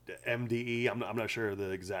a MDE. I'm not sure of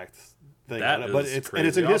the exact thing, but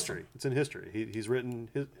it's in history. It's in history. He's written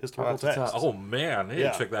historical texts. Oh man,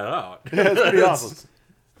 check that out. Yeah, it's pretty awesome.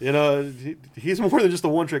 He's more than just a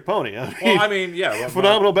one-trick pony.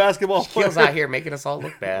 Phenomenal basketball player. Shaquille's out here making us all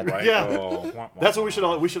look bad. Right? Yeah, that's what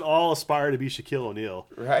we should all aspire to be Shaquille O'Neal.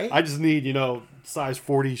 Right. I just need size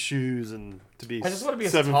 40 shoes and to be. I just want to be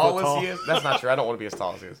as tall as he is. That's not true. I don't want to be as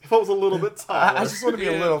tall as he is. If I was a little bit taller, I just want to be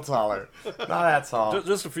a little taller. Not that tall.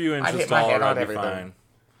 Just a few inches taller, I'd be fine.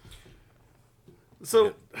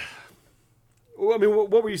 So, I mean,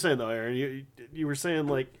 what were you saying though, Aaron? You were saying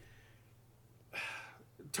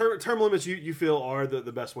term limits you feel are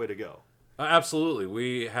the best way to go. Absolutely.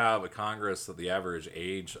 We have a Congress that the average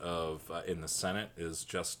age of in the Senate is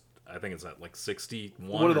just, I think it's at 61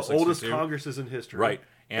 one of the 62. oldest Congresses in history. Right.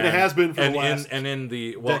 And it has been for the last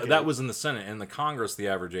decade. That was in the Senate. In the Congress, the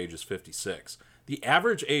average age is 56. The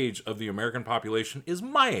average age of the American population is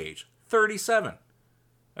my age, 37.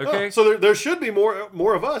 Okay? So there should be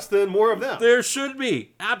more of us than more of them. There should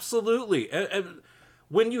be. Absolutely. And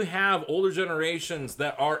when you have older generations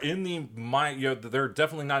that are in the they're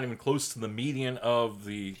definitely not even close to the median of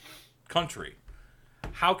the country.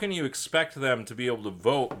 How can you expect them to be able to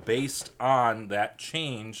vote based on that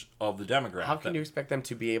change of the demographic? How can you expect them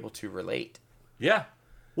to be able to relate? Yeah.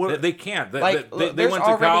 They can't. They went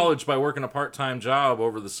to college by working a part-time job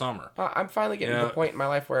over the summer. I'm finally getting to the point in my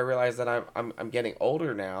life where I realize that I'm getting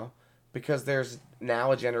older now, because there's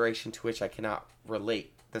now a generation to which I cannot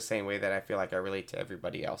relate the same way that I feel like I relate to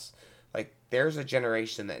everybody else. Like, there's a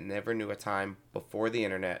generation that never knew a time before the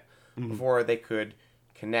internet, before they could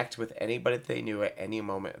connect with anybody they knew at any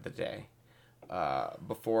moment of the day,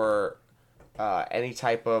 before any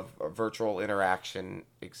type of virtual interaction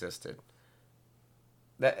existed.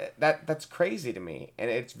 That's crazy to me,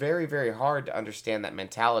 and it's very, very hard to understand that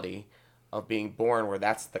mentality of being born where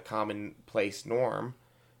that's the commonplace norm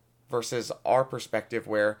versus our perspective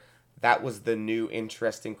where that was the new,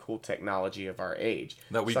 interesting, cool technology of our age.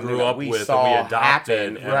 That we grew up with and we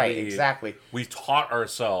adopted. And right, exactly. We taught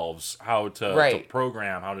ourselves how to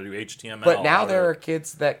program, how to do HTML. But now there are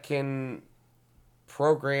kids that can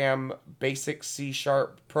program basic C#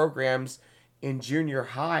 programs in junior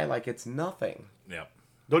high like it's nothing. Yeah.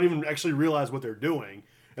 Don't even actually realize what they're doing.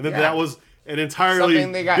 And then that was an entirely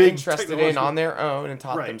something they got interested in on their own and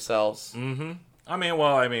taught themselves. Mm-hmm.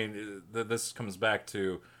 This comes back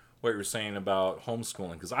to what you were saying about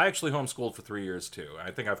homeschooling, because I actually homeschooled for 3 years too.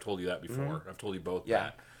 I think I've told you that before. Mm-hmm. I've told you both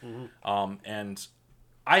that. Mm-hmm. And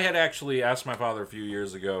I had actually asked my father a few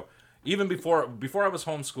years ago, even before I was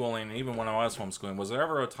homeschooling, and even when I was homeschooling, was there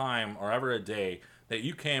ever a time or ever a day that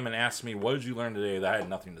you came and asked me, what did you learn today, that I had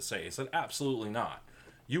nothing to say? He said, absolutely not.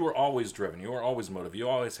 You were always driven. You were always motivated. You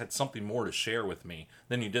always had something more to share with me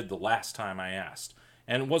than you did the last time I asked.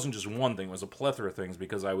 And it wasn't just one thing. It was a plethora of things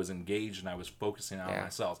because I was engaged and I was focusing on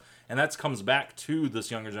myself. And that comes back to this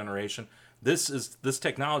younger generation. This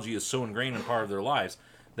technology is so ingrained in part of their lives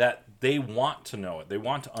that they want to know it. They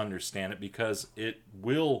want to understand it because it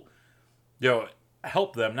will,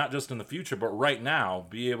 help them, not just in the future, but right now,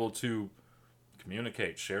 be able to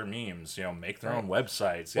communicate, share memes, make their own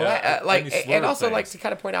websites. And also to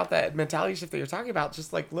kind of point out that mentality shift that you're talking about.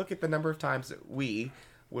 Just look at the number of times that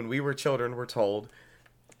when we were children, were told,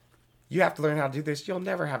 you have to learn how to do this. You'll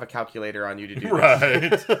never have a calculator on you to do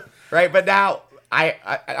this. Right. Right. But now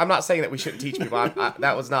I'm not saying that we shouldn't teach people.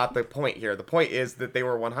 That was not the point here. The point is that they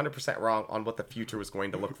were 100% wrong on what the future was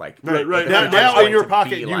going to look like. Right. Now in your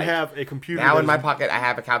pocket, you have a computer. Now in my pocket, I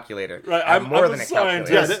have a calculator. Right. I'm more than a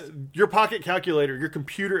calculator. Yeah, your pocket calculator, your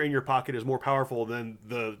computer in your pocket is more powerful than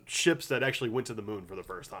the ships that actually went to the moon for the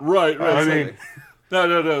first time. Right. I mean...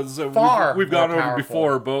 No. So we've gone over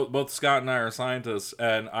before. Both Scott and I are scientists,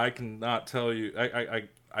 and I cannot tell you.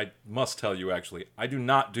 I must tell you, actually, I do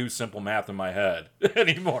not do simple math in my head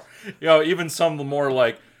anymore. Even some more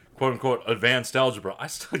quote unquote advanced algebra, I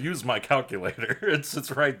still use my calculator. It's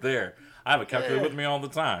right there. I have a calculator with me all the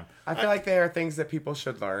time. I feel like there are things that people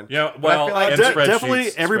should learn. Yeah, well,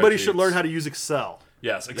 definitely everybody should learn how to use Excel.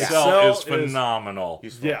 Yes, Excel is phenomenal.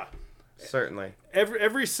 Yeah. Certainly.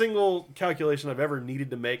 Every single calculation I've ever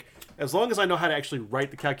needed to make, as long as I know how to actually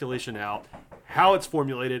write the calculation out, how it's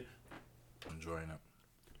formulated. Enjoying it.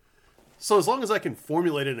 So as long as I can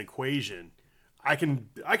formulate an equation, I can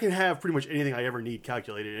have pretty much anything I ever need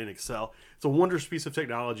calculated in Excel. It's a wondrous piece of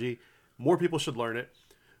technology. More people should learn it.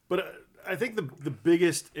 But I think the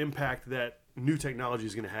biggest impact that new technology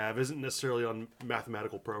is going to have isn't necessarily on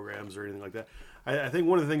mathematical programs or anything like that. I think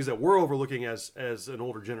one of the things that we're overlooking as an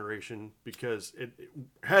older generation, because it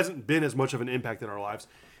hasn't been as much of an impact in our lives,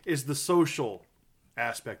 is the social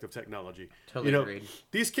aspect of technology. Totally agreed.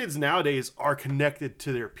 These kids nowadays are connected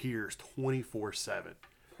to their peers 24/7.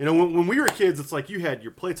 When we were kids, it's like you had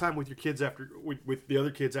your playtime with your kids with the other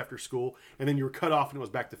kids after school, and then you were cut off and it was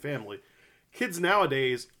back to family. Kids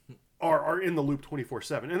nowadays are in the loop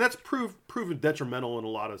 24/7, and that's proven detrimental in a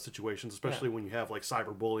lot of situations, especially when you have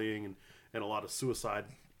cyberbullying and a lot of suicide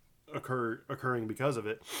occurring because of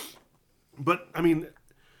it. But I mean,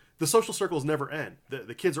 the social circles never end.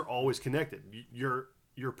 The kids are always connected.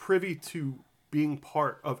 You're privy to being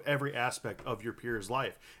part of every aspect of your peers'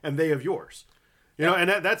 life, and they of yours. And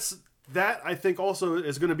that I think also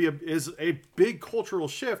is going to be a big cultural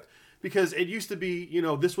shift, because it used to be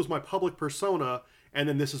this was my public persona, and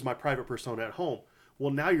then this is my private persona at home.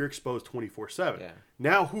 Well, now you're exposed 24/7. Yeah.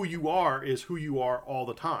 Now who you are is who you are all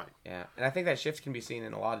the time. Yeah, and I think that shift can be seen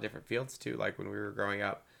in a lot of different fields too. Like when we were growing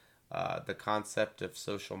up, the concept of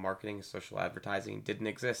social marketing, social advertising didn't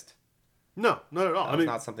exist. No, not at all. That was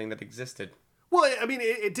not something that existed. Well, I mean,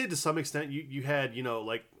 it did to some extent. You had,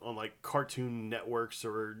 like on like Cartoon Networks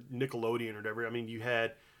or Nickelodeon or whatever. I mean, you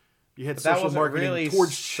had But social marketing really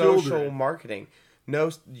towards social children. marketing. No,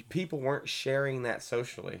 people weren't sharing that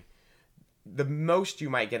socially. The most you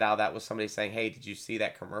might get out of that was somebody saying, "Hey, did you see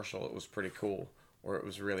that commercial? It was pretty cool, or it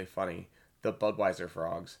was really funny." The Budweiser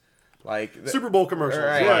frogs, like Super Bowl commercials.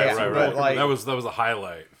 Right. Like, that was a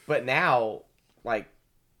highlight. But now, like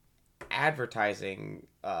advertising,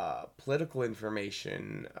 political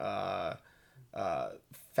information,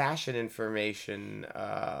 fashion information,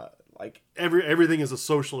 like everything is a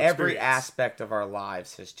social experience. Every aspect of our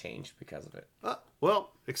lives has changed because of it.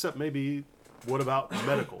 Well, except maybe, what about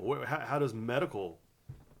medical? How does medical,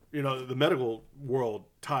 the medical world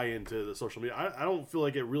tie into the social media? I don't feel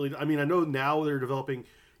like it really. I mean, I know now they're developing,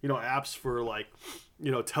 apps for like,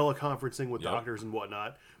 teleconferencing with doctors and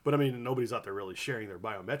whatnot. But I mean, nobody's out there really sharing their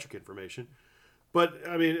biometric information. But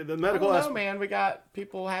I mean, the medical aspect. Man, we got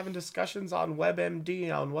people having discussions on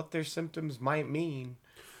WebMD on what their symptoms might mean.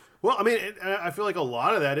 Well, I mean, I feel like a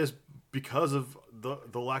lot of that is because of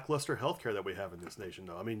the lackluster healthcare that we have in this nation,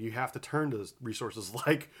 though. I mean, you have to turn to resources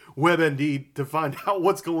like WebMD to find out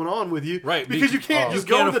what's going on with you, right? Because you can't just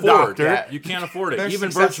go to the doctor. Yeah, you can't afford it. Their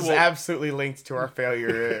Even success virtual is absolutely linked to our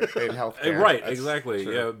failure in healthcare. Right? That's exactly.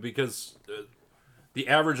 true. Yeah, because the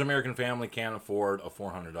average American family can't afford a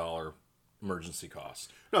 $400 emergency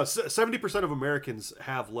cost. No, 70% of Americans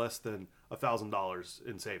have less than $1,000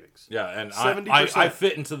 in savings. Yeah, and I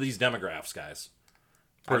fit into these demographics, guys.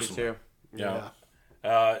 Personally, I do too.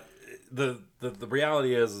 Yeah. The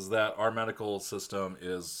reality is that our medical system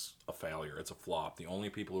is a failure. It's a flop. The only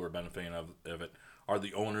people who are benefiting of it are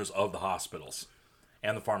the owners of the hospitals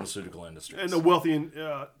and the pharmaceutical industries and the wealthy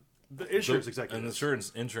the insurance executives and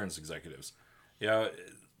the insurance executives. Yeah,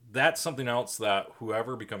 that's something else that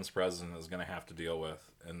whoever becomes president is going to have to deal with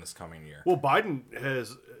in this coming year. Well, Biden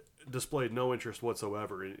has displayed no interest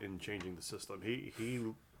whatsoever in changing the system. He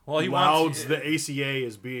lauds the ACA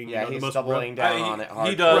as being he's the most doubling down on it hard.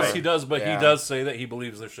 He does, but he does say that he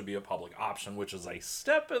believes there should be a public option, which is a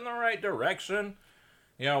step in the right direction.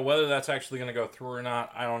 Whether that's actually going to go through or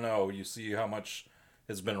not, I don't know. You see how much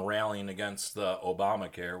has been rallying against the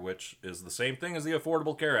Obamacare, which is the same thing as the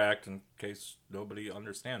Affordable Care Act, in case nobody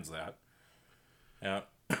understands that. Yeah.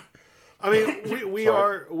 I mean, we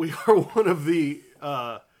are one of the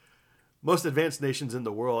most advanced nations in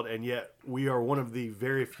the world, and yet we are one of the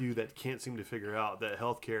very few that can't seem to figure out that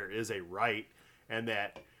healthcare is a right, and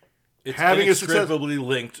that it's inextricably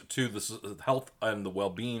linked to the health and the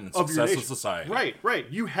well-being and success of society. Right.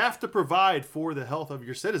 You have to provide for the health of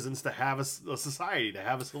your citizens to have a society, to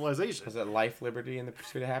have a civilization. Is it life, liberty, and the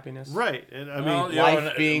pursuit of happiness? Right, and I mean,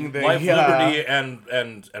 life being the life, liberty,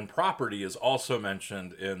 and property is also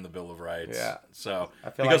mentioned in the Bill of Rights. Yeah. So I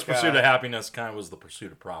feel because like, pursuit of happiness kind of was the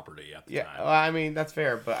pursuit of property at the time. Well, I mean that's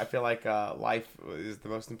fair, but I feel like life is the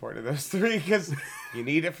most important of those three because you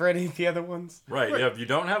need it for any of the other ones. Right. Yeah. If you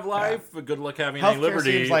don't have life. Good luck having healthcare any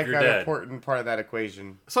liberty. Seems like you're an dead. important part of that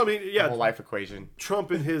equation. So I mean, the whole life equation.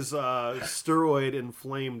 Trump in his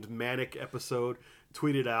steroid-inflamed manic episode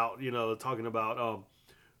tweeted out, talking about,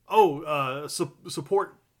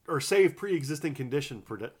 support or save pre-existing condition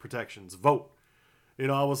protections. Vote.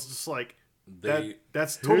 I was just like,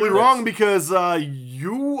 that's totally wrong because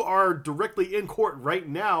you are directly in court right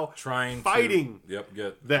now fighting get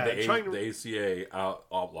that. The ACA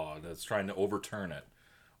outlawed. That's trying to overturn it.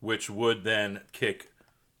 Which would then kick,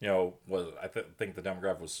 I think the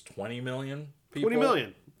demographic was 20 million people.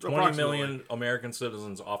 20 million American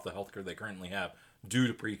citizens off the healthcare they currently have due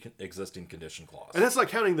to pre-existing condition clause. And that's not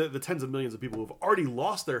counting the tens of millions of people who have already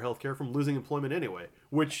lost their healthcare from losing employment anyway,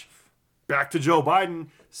 which, back to Joe Biden,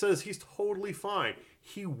 says he's totally fine.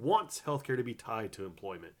 He wants healthcare to be tied to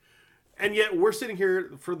employment. And yet we're sitting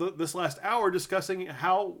here for this last hour discussing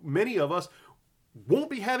how many of us won't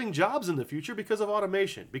be having jobs in the future because of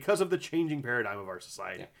automation, because of the changing paradigm of our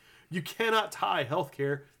society. Yeah. You cannot tie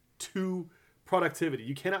healthcare to productivity.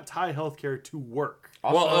 You cannot tie healthcare to work.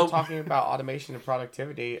 Also, talking about automation and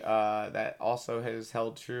productivity, that also has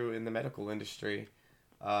held true in the medical industry.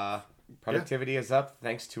 Productivity is up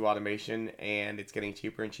thanks to automation, and it's getting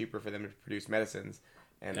cheaper and cheaper for them to produce medicines.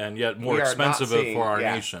 And yet more expensive for our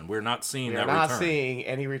nation. We're not seeing that return. We're not seeing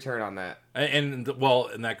any return on that. And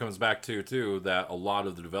that comes back to that a lot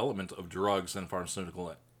of the development of drugs and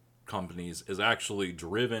pharmaceutical companies is actually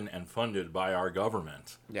driven and funded by our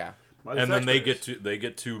government. Yeah. And then they get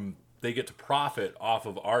to profit off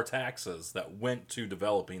of our taxes that went to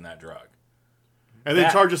developing that drug. And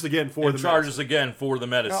then charge us again for the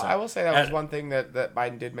medicine. No, I will say that was one thing that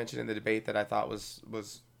Biden did mention in the debate that I thought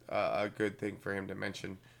was a good thing for him to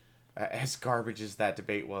mention, as garbage as that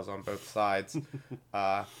debate was on both sides.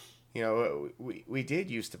 We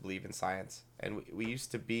did used to believe in science, and we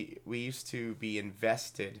used to be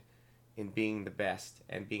invested in being the best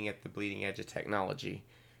and being at the bleeding edge of technology.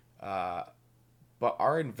 But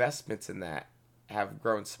our investments in that have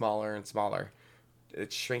grown smaller and smaller.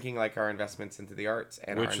 It's shrinking like our investments into the arts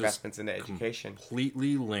and our investments into education.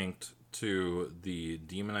 Completely linked to the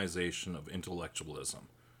demonization of intellectualism.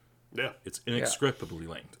 Yeah. It's inextricably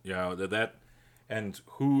linked. And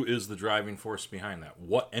who is the driving force behind that?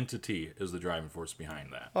 What entity is the driving force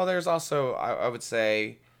behind that? Well, there's also, I would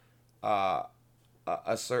say, a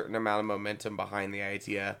certain amount of momentum behind the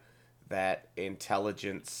idea that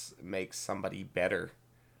intelligence makes somebody better,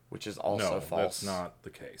 which is also false. That's not the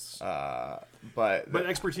case. But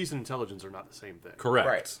expertise and intelligence are not the same thing.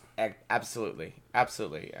 Correct. Right. Absolutely.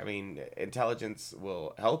 I mean, intelligence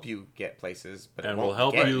will help you get places, but it won't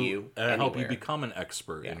help you help you become an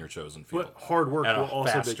expert in your chosen field. But hard work will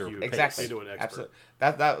also make you exactly into an expert.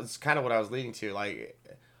 Absolutely. That was kind of what I was leading to. Like,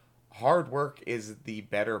 hard work is the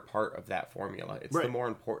better part of that formula. It's the more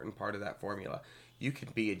important part of that formula. You can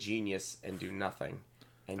be a genius and do nothing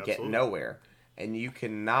and get nowhere. And you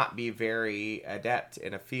cannot be very adept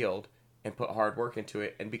in a field and put hard work into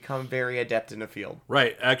it and become very adept in a field.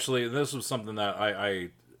 Right. Actually, this was something that I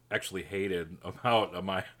actually hated about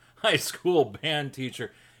my high school band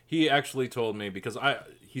teacher. He actually told me, because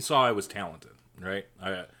he saw I was talented, right?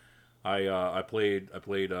 I played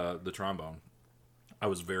the trombone. I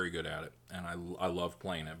was very good at it, and I loved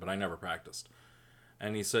playing it, but I never practiced.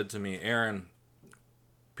 And he said to me, Aaron,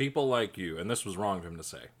 people like you, and this was wrong of him to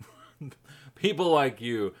say, people like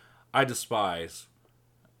you, I despise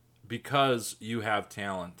because you have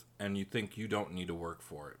talent and you think you don't need to work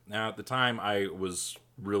for it. Now, at the time, I was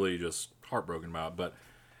really just heartbroken about it,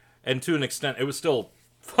 and to an extent, it was still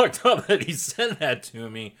fucked up that he said that to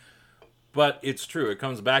me. But it's true. It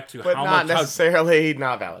comes back to but how not much necessarily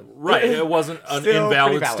not valid. Right. It wasn't an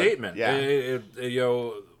invalid statement. Yeah.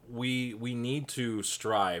 We need to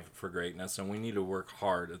strive for greatness, and we need to work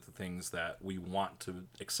hard at the things that we want to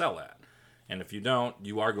excel at. And if you don't,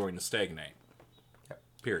 you are going to stagnate.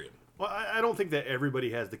 Period. Well, I don't think that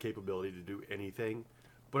everybody has the capability to do anything,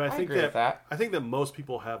 but I think agree with that. I think that most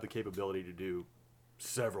people have the capability to do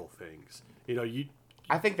several things.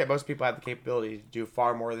 I think that most people have the capability to do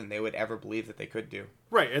far more than they would ever believe that they could do.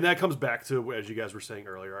 Right, and that comes back to, as you guys were saying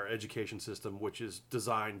earlier, our education system, which is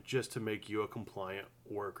designed just to make you a compliant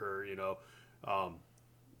worker,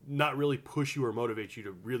 not really push you or motivate you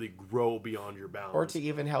to really grow beyond your bounds. Or to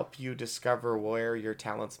even help you discover where your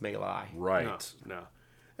talents may lie. Right. No.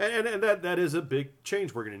 And that is a big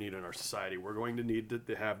change we're going to need in our society. We're going to need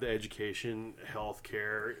to have the education,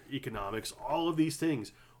 healthcare, economics, all of these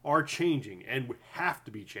things are changing and have to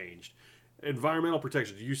be changed. Environmental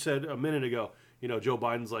protections. You said a minute ago, Joe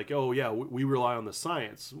Biden's like, oh yeah, we rely on the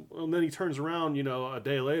science. Well, and then he turns around, a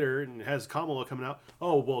day later and has Kamala coming out.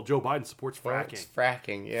 Oh, well, Joe Biden supports fracking. It's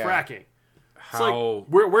fracking, yeah. Fracking. How?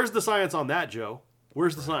 Like, where's the science on that, Joe?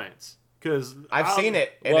 Where's the science? Because I've seen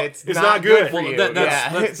it, and it's not good for you.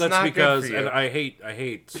 That's because, and I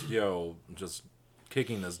hate just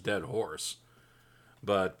kicking this dead horse,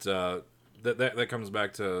 but that comes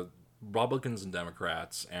back to Republicans and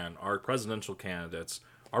Democrats, and our presidential candidates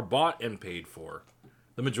are bought and paid for.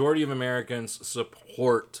 The majority of Americans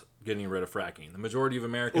support getting rid of fracking. The majority of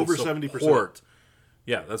Americans over 70%.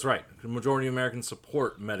 Yeah, that's right. The majority of Americans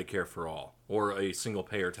support Medicare for all or a single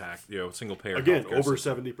payer tax. Single payer. Again, over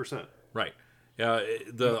 70%. Right.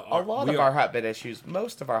 Our hotbed issues,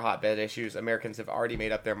 most of our hotbed issues, Americans have already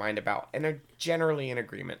made up their mind about, and are generally in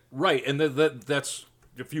agreement. Right, and that's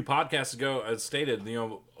a few podcasts ago, as stated,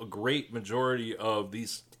 a great majority of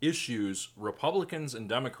these issues, Republicans and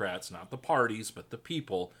Democrats, not the parties, but the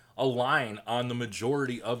people, align on the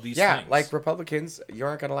majority of these things. Yeah, like Republicans, you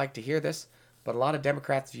aren't going to like to hear this, but a lot of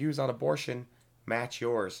Democrats' views on abortion match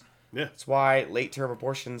yours. Yeah. That's why late-term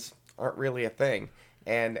abortions aren't really a thing.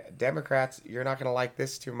 And Democrats, you're not going to like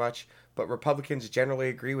this too much, but Republicans generally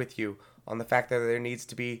agree with you on the fact that there needs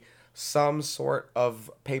to be some sort of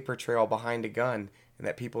paper trail behind a gun and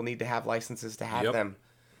that people need to have licenses to have them.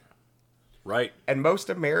 Right. And most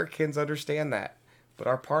Americans understand that, but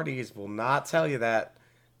our parties will not tell you that.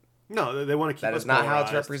 No, they want to keep us That is not how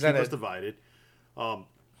it's represented. Keep us divided.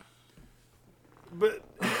 But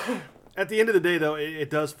at the end of the day, though, it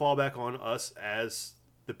does fall back on us as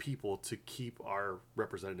the people to keep our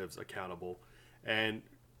representatives accountable. And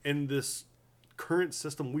in this current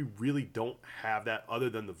system, we really don't have that other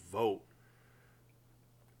than the vote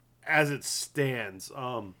as it stands.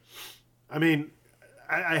 I mean,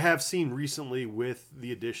 I have seen recently with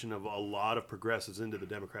the addition of a lot of progressives into the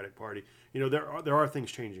Democratic Party, there are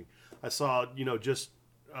things changing. I saw, just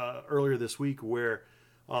earlier this week where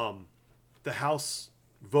the House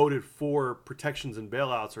voted for protections and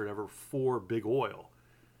bailouts or whatever for big oil.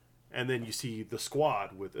 And then you see the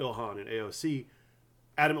squad with Ilhan and AOC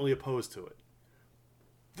adamantly opposed to it.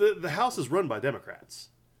 The House is run by Democrats.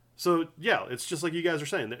 So, yeah, it's just like you guys are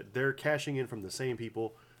saying. They're cashing in from the same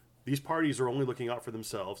people. These parties are only looking out for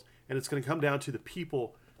themselves. And it's going to come down to the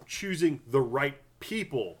people choosing the right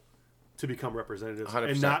people to become representatives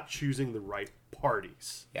 100%. And not choosing the right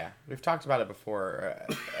parties. Yeah, we've talked about it before.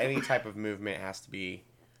 Any type of movement has to be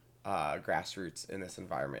grassroots in this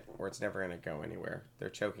environment, or it's never going to go anywhere. They're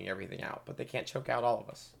choking everything out, but they can't choke out all of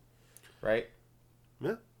us, right?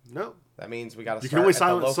 Yeah, no. That means we got to. You can only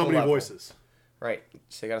silence so many voices. Right.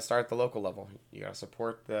 So you got to start at the local level. You got to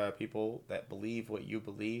support the people that believe what you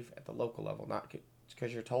believe at the local level, not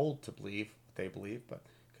because you're told to believe what they believe, but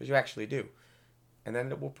because you actually do. And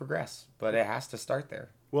then it will progress, but it has to start there.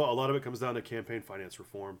 Well, a lot of it comes down to campaign finance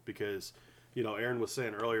reform because, Aaron was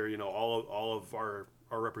saying earlier, all of our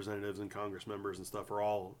representatives and Congress members and stuff are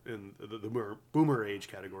all in the boomer age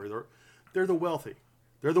category. They're the wealthy.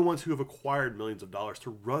 They're the ones who have acquired millions of dollars to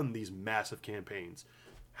run these massive campaigns.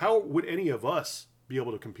 How would any of us be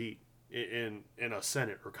able to compete in a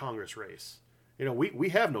Senate or Congress race? We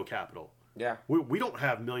have no capital. Yeah. We don't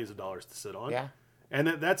have millions of dollars to sit on. Yeah. And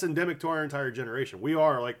that's endemic to our entire generation. We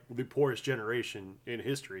are like the poorest generation in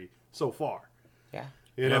history so far. Yeah.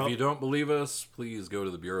 And if you don't believe us, please go to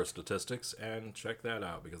the Bureau of Statistics and check that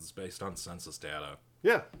out because it's based on census data.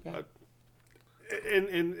 Yeah.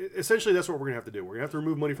 And essentially that's what we're going to have to do. We're going to have to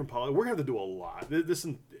remove money from politics. We're going to have to do a lot.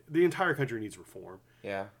 The entire country needs reform.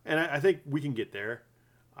 Yeah. And I think we can get there.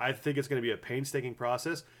 I think it's going to be a painstaking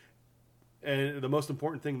process. And the most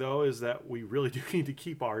important thing, though, is that we really do need to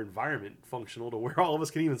keep our environment functional to where all of us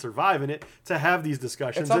can even survive in it to have these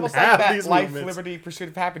discussions It's almost and have like that these life, movements. liberty, pursuit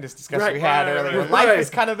of happiness discussion we had earlier. Right. Life is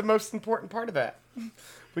kind of the most important part of that.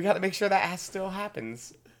 We got to make sure that still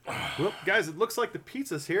happens. Well, guys, it looks like the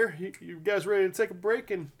pizza's here. You guys ready to take a break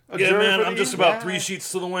and adjourn? Yeah, man, for the I'm just evening? about 3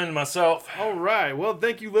 sheets to the wind myself. All right. Well,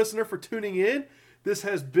 thank you, listener, for tuning in. This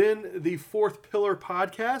has been the Fourth Pillar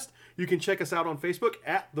Podcast. You can check us out on Facebook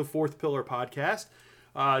at the Fourth Pillar Podcast.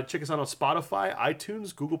 Check us out on Spotify,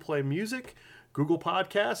 iTunes, Google Play Music, Google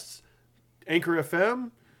Podcasts, Anchor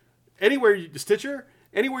FM, Stitcher,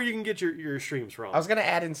 anywhere you can get your streams from. I was going to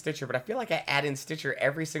add in Stitcher, but I feel like I add in Stitcher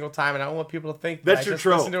every single time, and I don't want people to think That's that your I just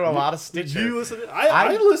trope. listen to a lot of Stitcher. You listen to,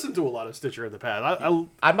 I listened to a lot of Stitcher in the past.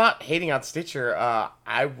 I'm not hating on Stitcher.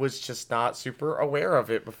 I was just not super aware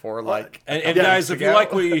of it before. And guys, if you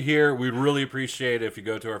like what you hear, we'd really appreciate it if you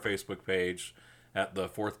go to our Facebook page at the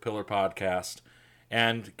Fourth Pillar Podcast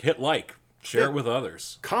and hit like. Share it with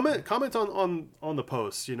others. Comment on the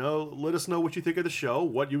posts. Let us know what you think of the show,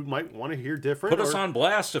 what you might want to hear different. Put us on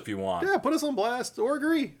blast if you want. Yeah, put us on blast or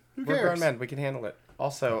agree. Who cares? We're grown men. We can handle it.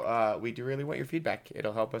 Also, we do really want your feedback.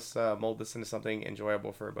 It'll help us mold this into something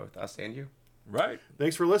enjoyable for both us and you. Right.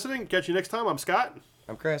 Thanks for listening. Catch you next time. I'm Scott.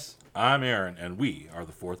 I'm Chris. I'm Aaron, and we are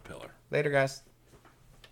the Fourth Pillar. Later, guys.